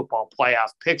college football playoff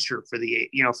picture for the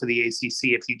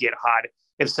ACC.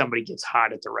 If somebody gets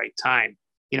hot at the right time,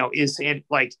 I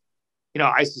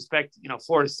suspect,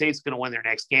 Florida State's going to win their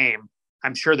next game.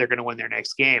 I'm sure they're going to win their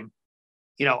next game.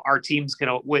 Our team's going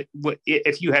to,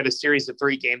 if you had a series of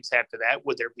 3 games after that,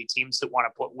 would there be teams that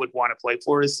would want to play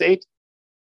Florida State?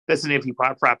 That's an iffy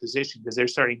proposition, because they're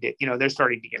starting to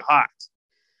get hot.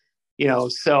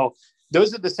 So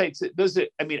those are the sites. I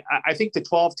think the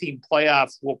 12-team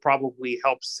playoff will probably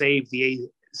help save the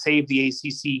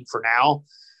ACC for now,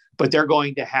 but they're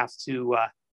going to have to,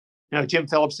 Jim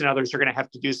Phillips and others are going to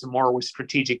have to do some more with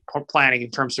strategic planning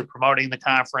in terms of promoting the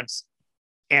conference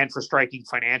and for striking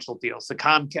financial deals.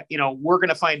 We're going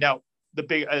to find out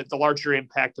the larger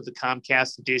impact of the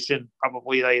Comcast edition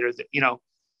probably later,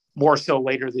 more so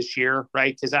later this year,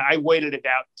 right? Because I waited it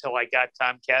out until I got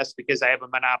Comcast because I have a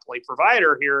monopoly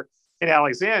provider here in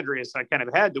Alexandria, so I kind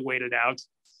of had to wait it out.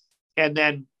 And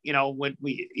then, when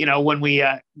we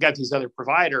got these other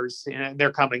providers and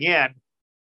they're coming in,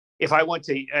 if I went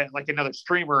to like another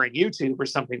streamer in YouTube or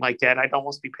something like that, I'd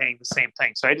almost be paying the same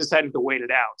thing. So I decided to wait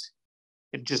it out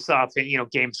and just saw,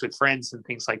 games with friends and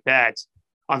things like that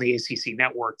on the ACC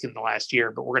network in the last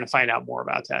year. But we're going to find out more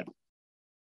about that.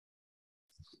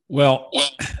 Well,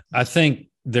 I think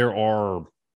there are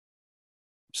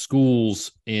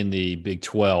schools in the Big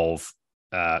 12,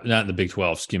 not in the Big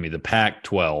 12, excuse me, the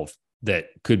Pac-12 that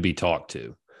could be talked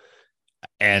to.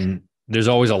 And there's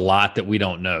always a lot that we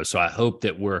don't know. So I hope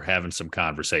that we're having some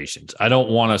conversations. I don't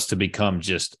want us to become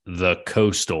just the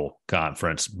coastal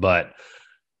conference, but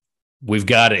we've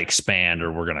got to expand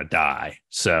or we're going to die.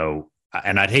 So,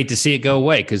 and I'd hate to see it go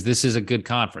away because this is a good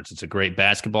conference. It's a great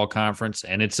basketball conference,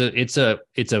 and it's a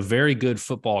very good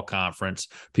football conference.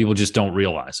 People just don't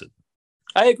realize it.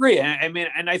 I agree. I mean,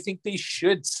 and I think they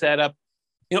should set up,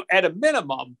 at a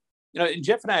minimum, and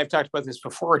Jeff and I have talked about this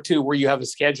before too, where you have a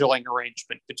scheduling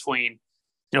arrangement between,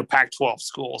 Pac-12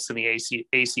 schools and the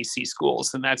ACC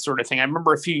schools and that sort of thing. I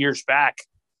remember a few years back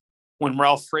when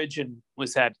Ralph Friedgen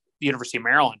was at the University of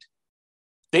Maryland,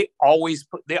 they always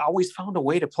found a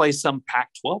way to play some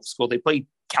Pac-12 school. They played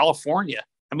California.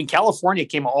 I mean, California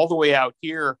came all the way out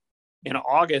here in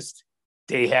August.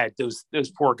 They had those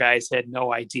poor guys had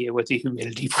no idea what the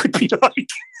humidity would be like.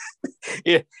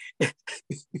 It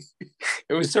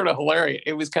was sort of hilarious.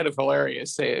 It was kind of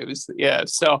hilarious. It was, yeah.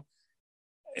 So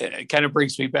it kind of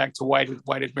brings me back to why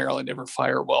did Maryland ever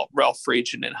fire Ralph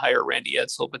Friedgen and hire Randy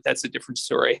Edsall? But that's a different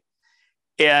story.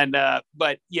 And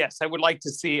but yes, I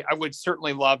would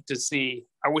certainly love to see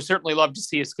a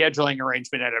scheduling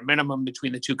arrangement at a minimum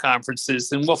between the two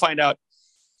conferences, and we'll find out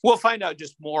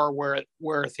just more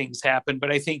where things happen.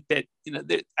 But I think that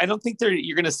I don't think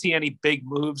you're going to see any big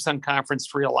moves on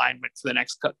conference realignment for the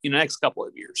next couple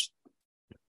of years.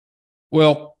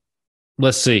 Well,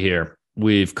 let's see here.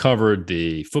 We've covered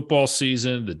the football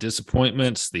season, the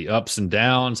disappointments, the ups and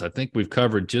downs. I think we've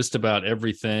covered just about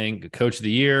everything. Coach of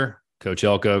the year, Coach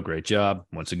Elko, great job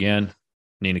once again.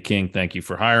 Nina King, thank you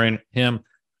for hiring him.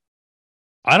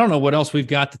 I don't know what else we've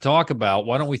got to talk about.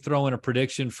 Why don't we throw in a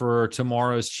prediction for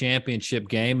tomorrow's championship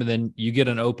game, and then you get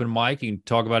an open mic. You can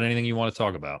talk about anything you want to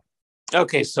talk about.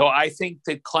 Okay, so I think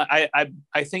that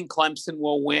I think Clemson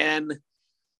will win.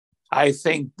 I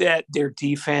think that their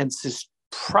defense is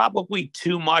probably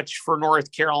too much for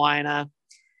North Carolina,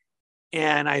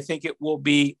 and I think it will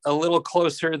be a little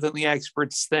closer than the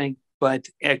experts think. But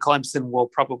Clemson will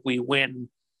probably win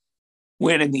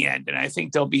in the end, and I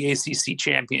think they'll be ACC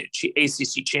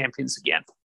champions again.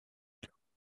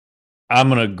 I'm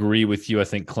going to agree with you. I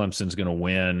think Clemson's going to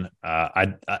win.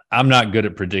 I'm not good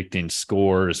at predicting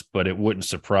scores, but it wouldn't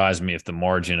surprise me if the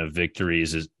margin of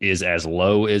victories is as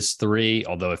low as 3.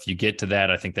 Although if you get to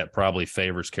that, I think that probably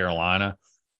favors Carolina.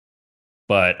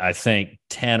 But I think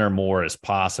 10 or more is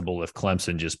possible if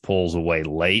Clemson just pulls away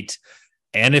late.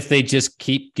 And if they just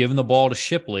keep giving the ball to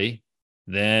Shipley,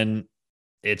 then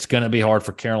it's going to be hard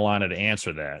for Carolina to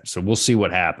answer that. So we'll see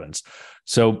what happens.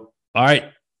 So, all right,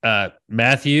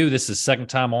 Matthew, this is second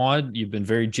time on. You've been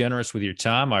very generous with your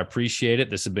time. I appreciate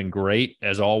it. This has been great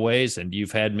as always. And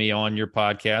you've had me on your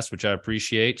podcast, which I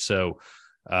appreciate. So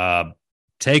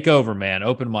take over, man.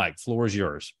 Open mic. Floor is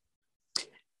yours.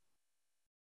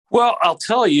 Well, I'll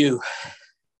tell you,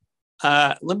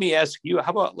 let me ask you,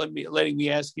 how about letting me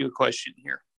ask you a question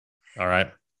here? All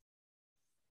right.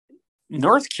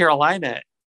 North Carolina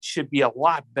should be a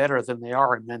lot better than they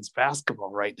are in men's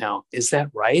basketball right now. Is that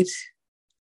right?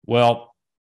 Well,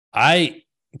 I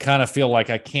kind of feel like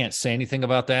I can't say anything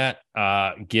about that,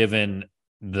 given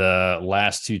the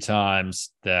last 2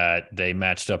 times that they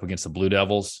matched up against the Blue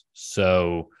Devils.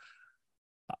 So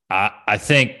I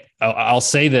think I'll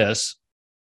say this.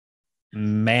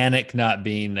 Manic not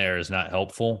being there is not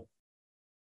helpful.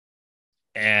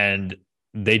 And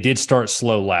they did start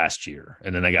slow last year,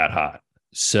 and then they got hot.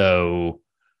 So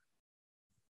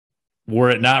were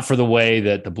it not for the way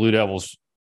that the Blue Devils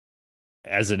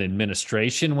as an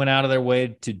administration went out of their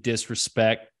way to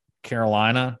disrespect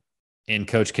Carolina in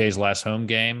Coach K's last home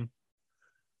game,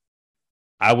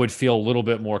 I would feel a little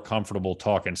bit more comfortable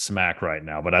talking smack right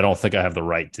now, but I don't think I have the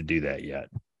right to do that yet.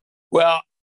 Well,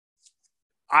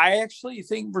 I actually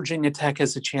think Virginia Tech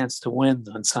has a chance to win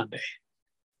on Sunday.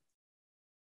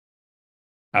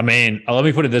 I mean, let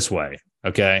me put it this way,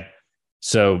 okay?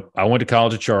 So I went to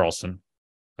college at Charleston,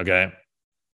 okay?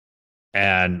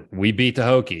 And we beat the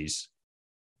Hokies.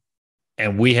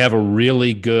 And we have a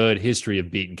really good history of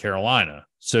beating Carolina.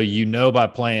 So by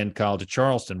playing College of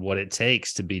Charleston what it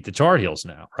takes to beat the Tar Heels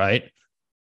now, right?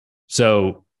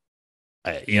 So,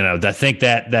 I think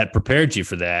that prepared you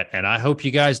for that. And I hope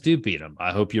you guys do beat them.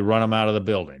 I hope you run them out of the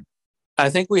building. I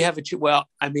think we have it. Well,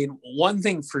 I mean, one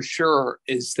thing for sure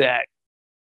is that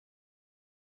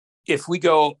if we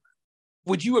go,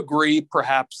 would you agree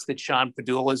perhaps that Sean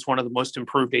Padula is one of the most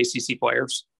improved ACC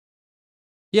players?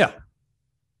 Yeah.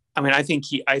 I mean, I think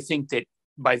that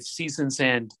by the season's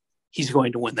end, he's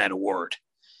going to win that award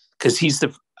because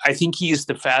I think he is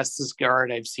the fastest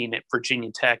guard I've seen at Virginia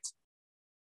Tech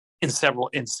in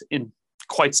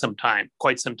quite some time.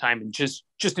 And just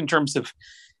in terms of,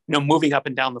 moving up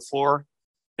and down the floor.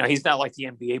 Now he's not like the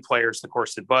NBA players, of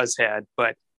course, that Buzz had,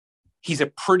 but he's a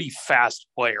pretty fast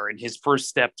player, and his first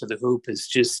step to the hoop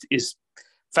is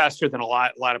faster than a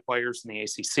lot of players in the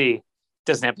ACC.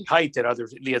 Doesn't have the height that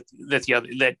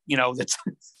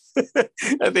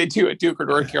they do at Duke or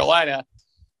North Carolina,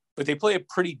 but they play a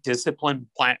pretty disciplined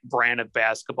brand of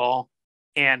basketball.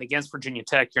 And against Virginia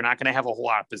Tech, you're not going to have a whole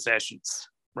lot of possessions,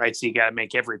 right? So you got to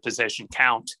make every possession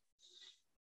count.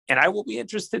 And I will be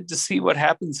interested to see what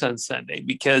happens on Sunday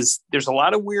because there's a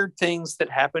lot of weird things that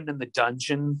happened in the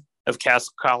dungeon of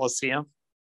Castle Coliseum.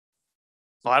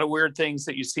 A lot of weird things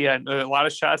that you see, a lot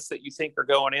of shots that you think are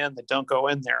going in that don't go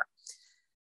in there.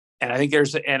 And I think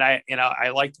I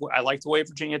like the way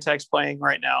Virginia Tech's playing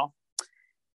right now.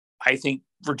 I think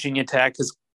Virginia Tech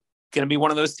is going to be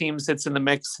one of those teams that's in the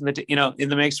mix, in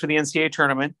the mix for the NCAA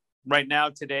tournament. Right now,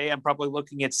 today, I'm probably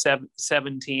looking at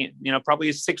 17,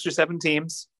 probably 6 or 7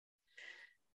 teams.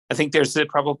 I think there's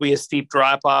probably a steep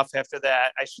drop off after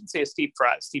that. I shouldn't say a steep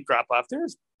drop off.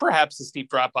 There's perhaps a steep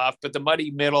drop off, but the muddy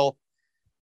middle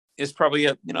is probably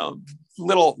a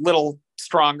little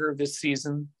stronger this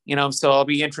season. So I'll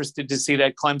be interested to see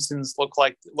that. Clemson's looks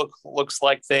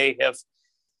like they have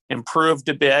improved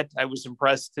a bit. I was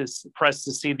impressed to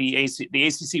see the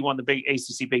ACC won the big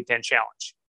ACC Big Ten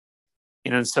Challenge.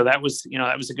 So that was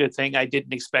a good thing. I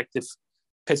didn't expect the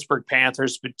Pittsburgh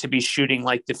Panthers to be shooting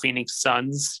like the Phoenix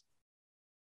Suns.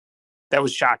 That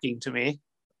was shocking to me.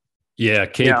 Yeah,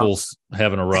 Capel's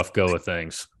having a rough go of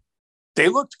things. They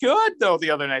looked good though the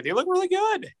other night. They looked really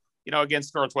good,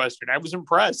 against Northwestern. I was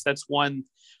impressed. That's one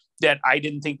that I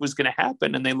didn't think was going to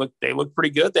happen, and they looked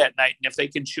pretty good that night. And if they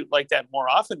can shoot like that more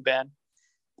often, Ben,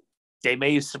 they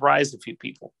may surprise a few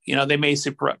people. They may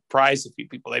surprise a few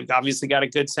people. They've obviously got a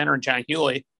good center in John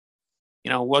Hewley.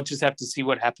 We'll just have to see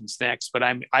what happens next. But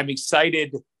I'm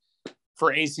excited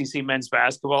for ACC men's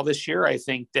basketball this year. I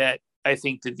think that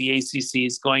the ACC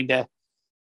is going to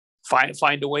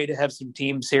find a way to have some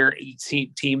teams here,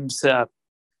 teams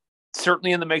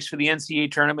certainly in the mix for the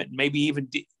NCAA tournament, maybe even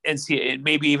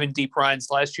deep runs.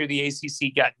 Last year, the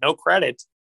ACC got no credit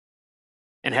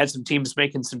and had some teams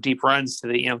making some deep runs to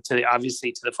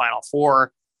the Final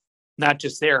Four, not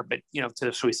just there, but to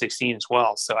the Sweet 16 as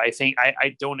well. So I think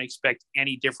I don't expect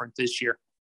any different this year.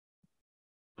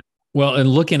 Well, and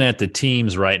looking at the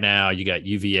teams right now, you got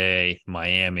UVA,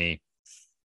 Miami,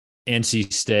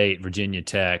 NC State, Virginia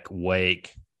Tech,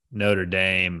 Wake, Notre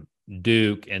Dame,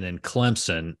 Duke, and then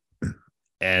Clemson,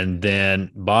 and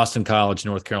then Boston College,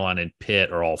 North Carolina, and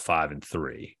Pitt are all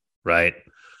 5-3, right?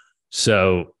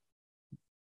 So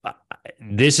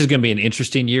this is going to be an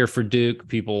interesting year for Duke.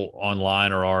 People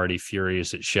online are already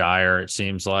furious at Shire, it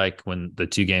seems like, when the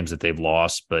 2 games that they've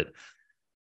lost. But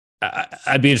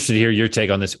I'd be interested to hear your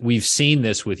take on this. We've seen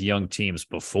this with young teams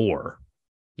before,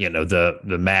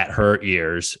 the Matt Hurt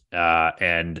years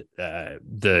and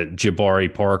the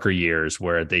Jabari Parker years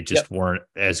where they just weren't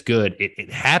as good.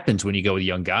 It happens when you go with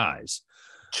young guys.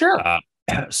 Sure.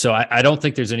 So I don't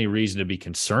think there's any reason to be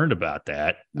concerned about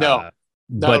that. No,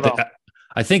 but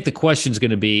I think the question is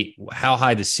going to be how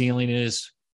high the ceiling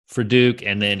is for Duke,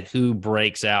 and then who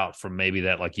breaks out from maybe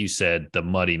that, like you said, the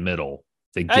muddy middle.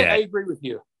 I agree with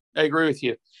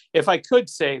you. If I could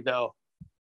say, though,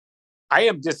 I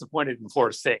am disappointed in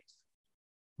Florida State.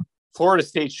 Florida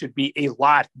State should be a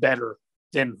lot better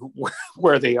than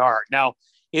where they are. Now,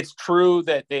 it's true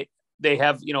that they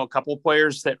have, a couple of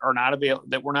players that were not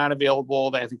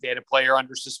available. I think they had a player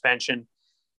under suspension.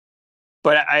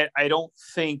 But I don't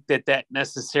think that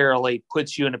necessarily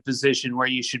puts you in a position where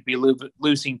you should be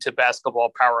losing to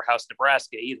basketball powerhouse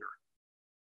Nebraska either.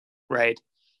 Right.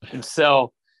 And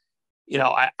so,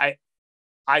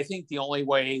 I think the only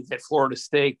way that Florida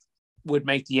State would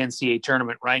make the NCAA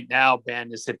tournament right now,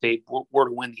 Ben, is if they were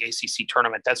to win the ACC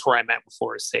tournament. That's where I'm at with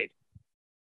Florida State.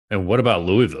 And what about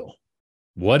Louisville?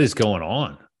 What is going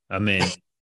on? I mean,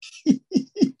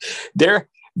 they're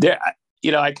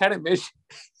I kind of miss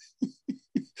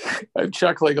I'm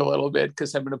chuckling a little bit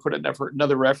because I'm going to put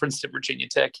another reference to Virginia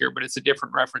Tech here, but it's a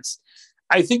different reference.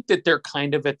 I think that they're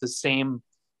kind of at the same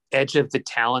edge of the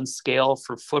talent scale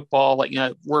for football. Like,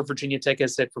 where Virginia Tech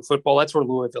has set for football, that's where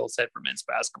Louisville is set for men's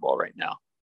basketball right now.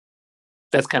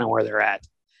 That's kind of where they're at.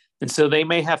 And so they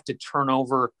may have to turn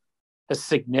over a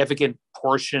significant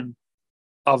portion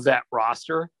of that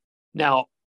roster. Now,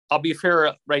 I'll be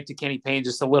fair right to Kenny Payne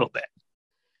just a little bit.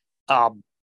 A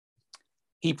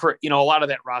lot of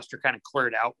that roster kind of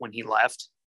cleared out when he left,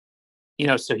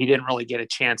 so he didn't really get a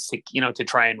chance to, to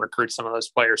try and recruit some of those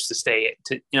players to stay,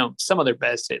 some of their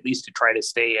best, at least to try to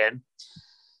stay in.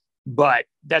 But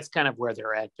that's kind of where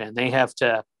they're at, Ben. They have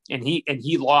to, and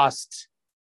he lost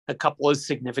a couple of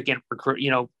significant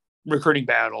recruiting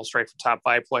battles, right, for top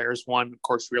 5 players. One, of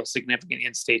course, real significant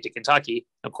in-state to Kentucky,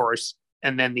 of course,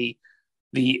 and then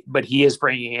but he is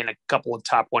bringing in a couple of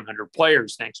top 100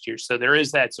 players next year. So there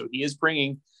is that. So he is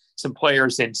bringing some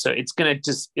players in. So it's going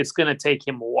to take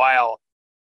him a while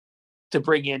to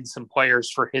bring in some players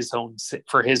for his own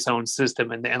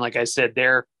system. And like I said,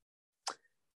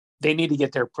 they need to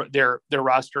get their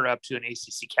roster up to an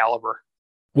ACC caliber.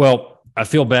 Well, I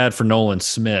feel bad for Nolan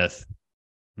Smith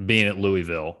being at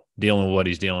Louisville, dealing with what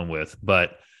he's dealing with,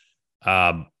 but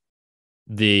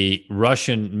the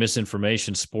Russian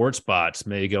misinformation sports bots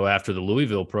may go after the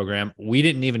Louisville program. We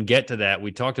didn't even get to that.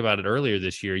 We talked about it earlier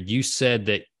this year. You said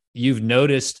that you've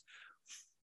noticed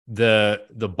the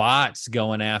bots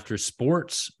going after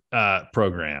sports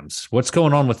programs. What's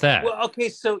going on with that? Well, okay,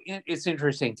 so it's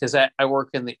interesting because I work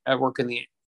in the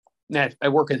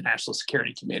national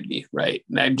security community, right?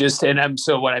 And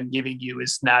so what I'm giving you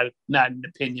is not an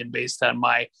opinion based on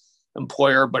my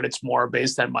employer, but it's more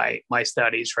based on my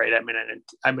studies, right?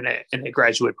 I'm in a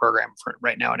graduate program for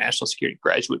right now, a national security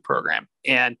graduate program.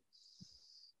 And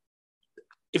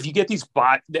if you get these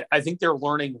bots, I think they're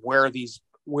learning where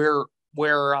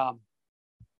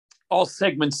all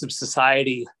segments of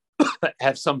society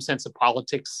have some sense of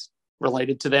politics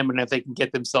related to them. And if they can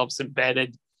get themselves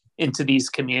embedded into these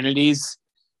communities,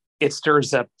 it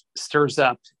stirs up,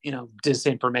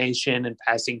 disinformation and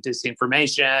passing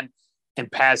disinformation and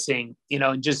passing,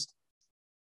 and just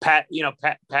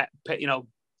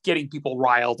getting people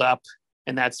riled up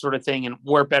and that sort of thing. And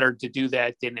we're better to do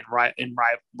that than in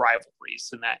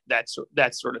rivalries and that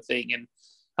sort of thing. And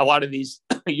a lot of these,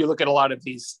 you look at a lot of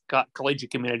these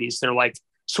collegiate communities, they're like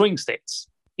swing states.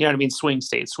 You know what I mean? Swing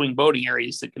states, swing voting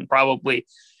areas that can probably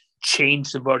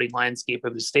change the voting landscape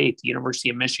of the state. The University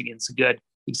of Michigan's a good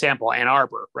example. Ann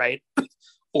Arbor, right?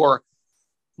 Or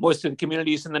most of the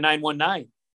communities in the 919,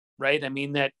 right? I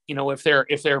mean that, if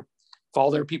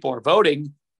all their people are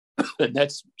voting, and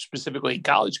that's specifically in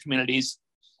college communities,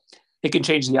 it can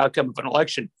change the outcome of an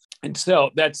election. And so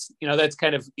that's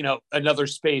kind of, another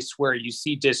space where you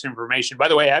see disinformation. By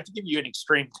the way, I have to give you an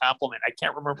extreme compliment. I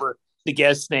can't remember the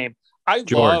guest's name.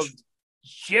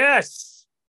 Yes.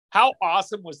 How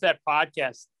awesome was that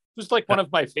podcast? It was like one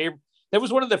of my favorite. That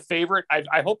was one of the favorite.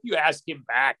 I hope you ask him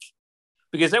back,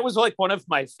 because that was like one of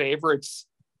my favorites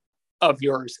of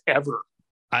yours ever.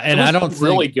 And I don't think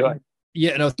really good.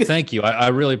 Yeah, no, thank you. I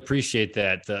really appreciate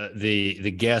that.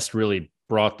 The guest really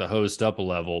brought the host up a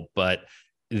level, but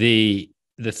the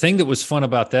thing that was fun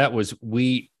about that was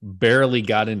we barely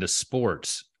got into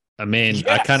sports. I mean,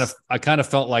 yes. I kind of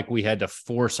felt like we had to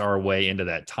force our way into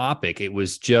that topic. It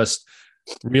was just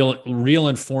real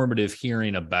informative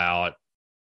hearing about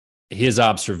his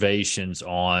observations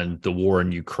on the war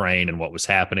in Ukraine and what was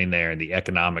happening there and the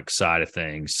economic side of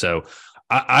things. So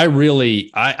I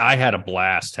had a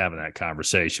blast having that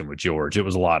conversation with George. It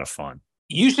was a lot of fun.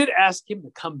 You should ask him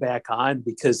to come back on,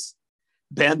 because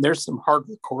Ben, there's some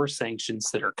hardcore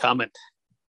sanctions that are coming,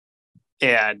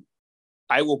 and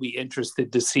I will be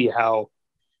interested to see how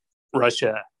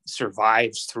Russia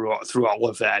survives through all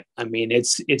of that. I mean,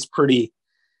 it's pretty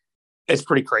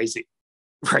crazy,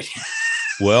 right?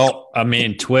 Well, I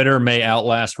mean, Twitter may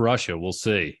outlast Russia. We'll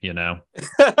see,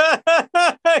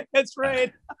 That's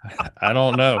right. I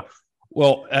don't know.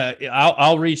 Well,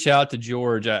 I'll reach out to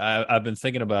George. I've been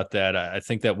thinking about that. I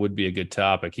think that would be a good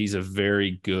topic. He's a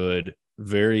very good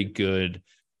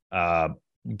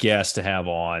guest to have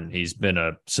on. He's been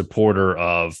a supporter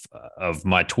of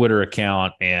my Twitter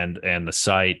account and the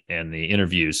site and the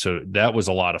interviews. So that was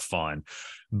a lot of fun.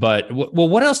 But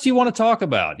what else do you want to talk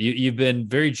about? You've been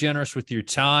very generous with your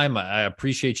time. I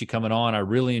appreciate you coming on. I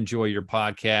really enjoy your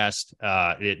podcast.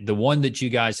 The one that you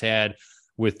guys had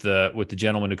with the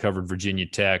gentleman who covered Virginia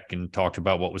Tech and talked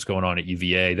about what was going on at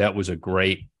UVA. That was a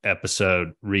great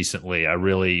episode recently. I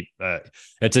really,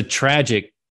 it's a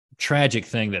tragic tragic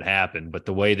thing that happened, but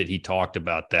the way that he talked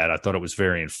about that, I thought it was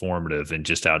very informative and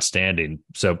just outstanding.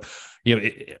 So,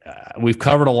 we've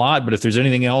covered a lot, but if there's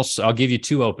anything else, I'll give you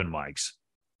 2 open mics.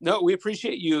 No, we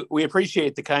appreciate you. We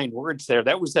appreciate the kind words there.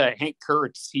 That was Hank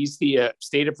Kurtz. He's the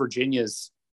state of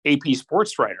Virginia's AP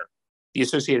sports writer, the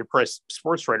Associated Press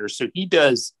sports writer. So he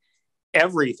does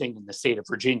everything in the state of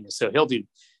Virginia. So he'll do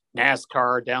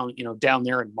NASCAR down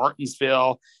there in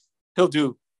Martinsville. He'll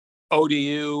do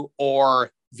ODU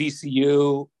or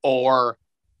VCU or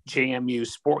JMU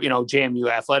sport, JMU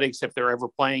athletics if they're ever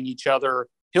playing each other.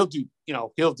 He'll do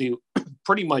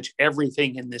pretty much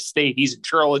everything in this state. He's in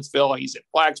Charlottesville. He's in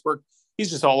Blacksburg. He's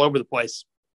just all over the place.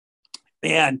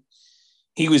 And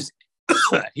he was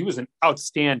an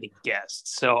outstanding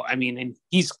guest. So, I mean, and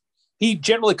he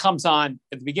generally comes on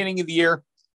at the beginning of the year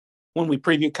when we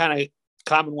preview kind of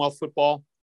Commonwealth football.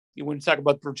 When you talk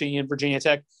about Virginia and Virginia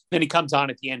Tech, then he comes on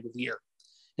at the end of the year.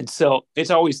 And so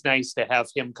it's always nice to have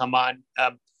him come on.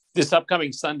 This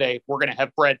upcoming Sunday, we're going to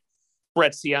have Brett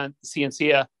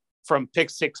Ciancia from Pick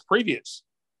Six Previews.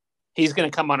 He's going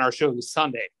to come on our show this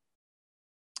Sunday,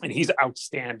 and he's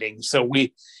outstanding. So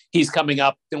he's coming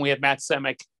up. Then we have Matt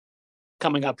Semick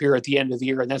coming up here at the end of the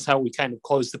year, and that's how we kind of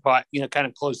close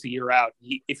the year out.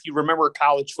 If you remember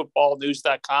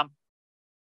collegefootballnews.com,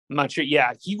 I'm not sure.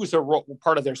 Yeah, he was a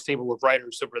part of their stable of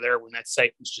writers over there when that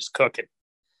site was just cooking.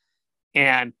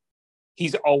 And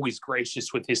he's always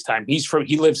gracious with his time. He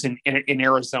lives in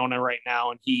Arizona right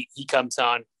now, and he comes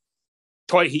on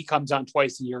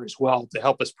twice a year as well to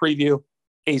help us preview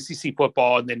ACC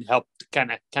football and then help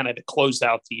kind of to close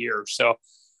out the year. So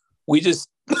we just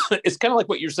it's kind of like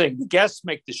what you're saying. The guests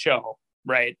make the show,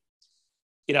 right?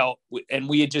 And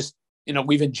we just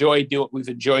we've enjoyed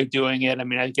doing it. I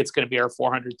mean, I think it's going to be our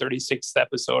 436th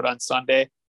episode on Sunday.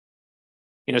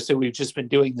 So we've just been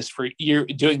doing this for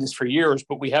years,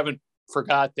 but we haven't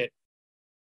forgot that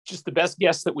just the best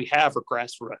guests that we have are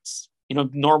grassroots,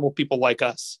 normal people like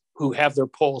us who have their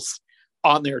pulse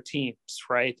on their teams,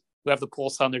 right? Who have the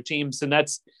pulse on their teams. And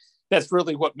that's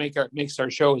really what makes our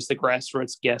show is the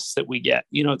grassroots guests that we get,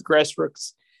 the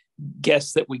grassroots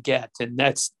guests that we get. And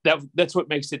that's what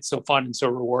makes it so fun and so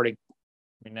rewarding.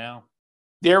 Now,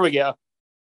 there we go.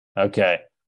 Okay.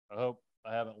 I hope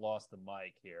I haven't lost the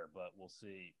mic here, but we'll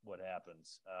see what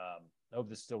happens. I hope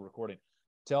this is still recording.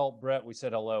 Tell Brett we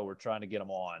said hello. We're trying to get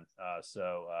him on.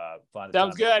 Find the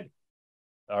Sounds good.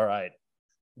 All right.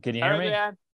 Can you hear me?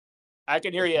 Man. I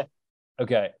can hear you.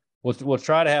 Okay. We'll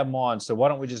try to have him on. So why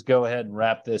don't we just go ahead and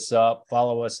wrap this up?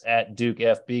 Follow us at Duke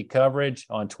FB Coverage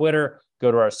on Twitter.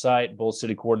 Go to our site,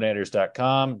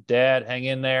 bullcitycoordinators.com. Dad, hang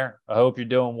in there. I hope you're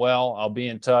doing well. I'll be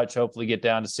in touch. Hopefully get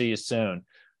down to see you soon.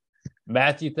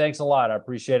 Matthew, thanks a lot. I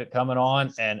appreciate it coming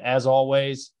on. And as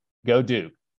always, go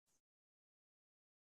Duke.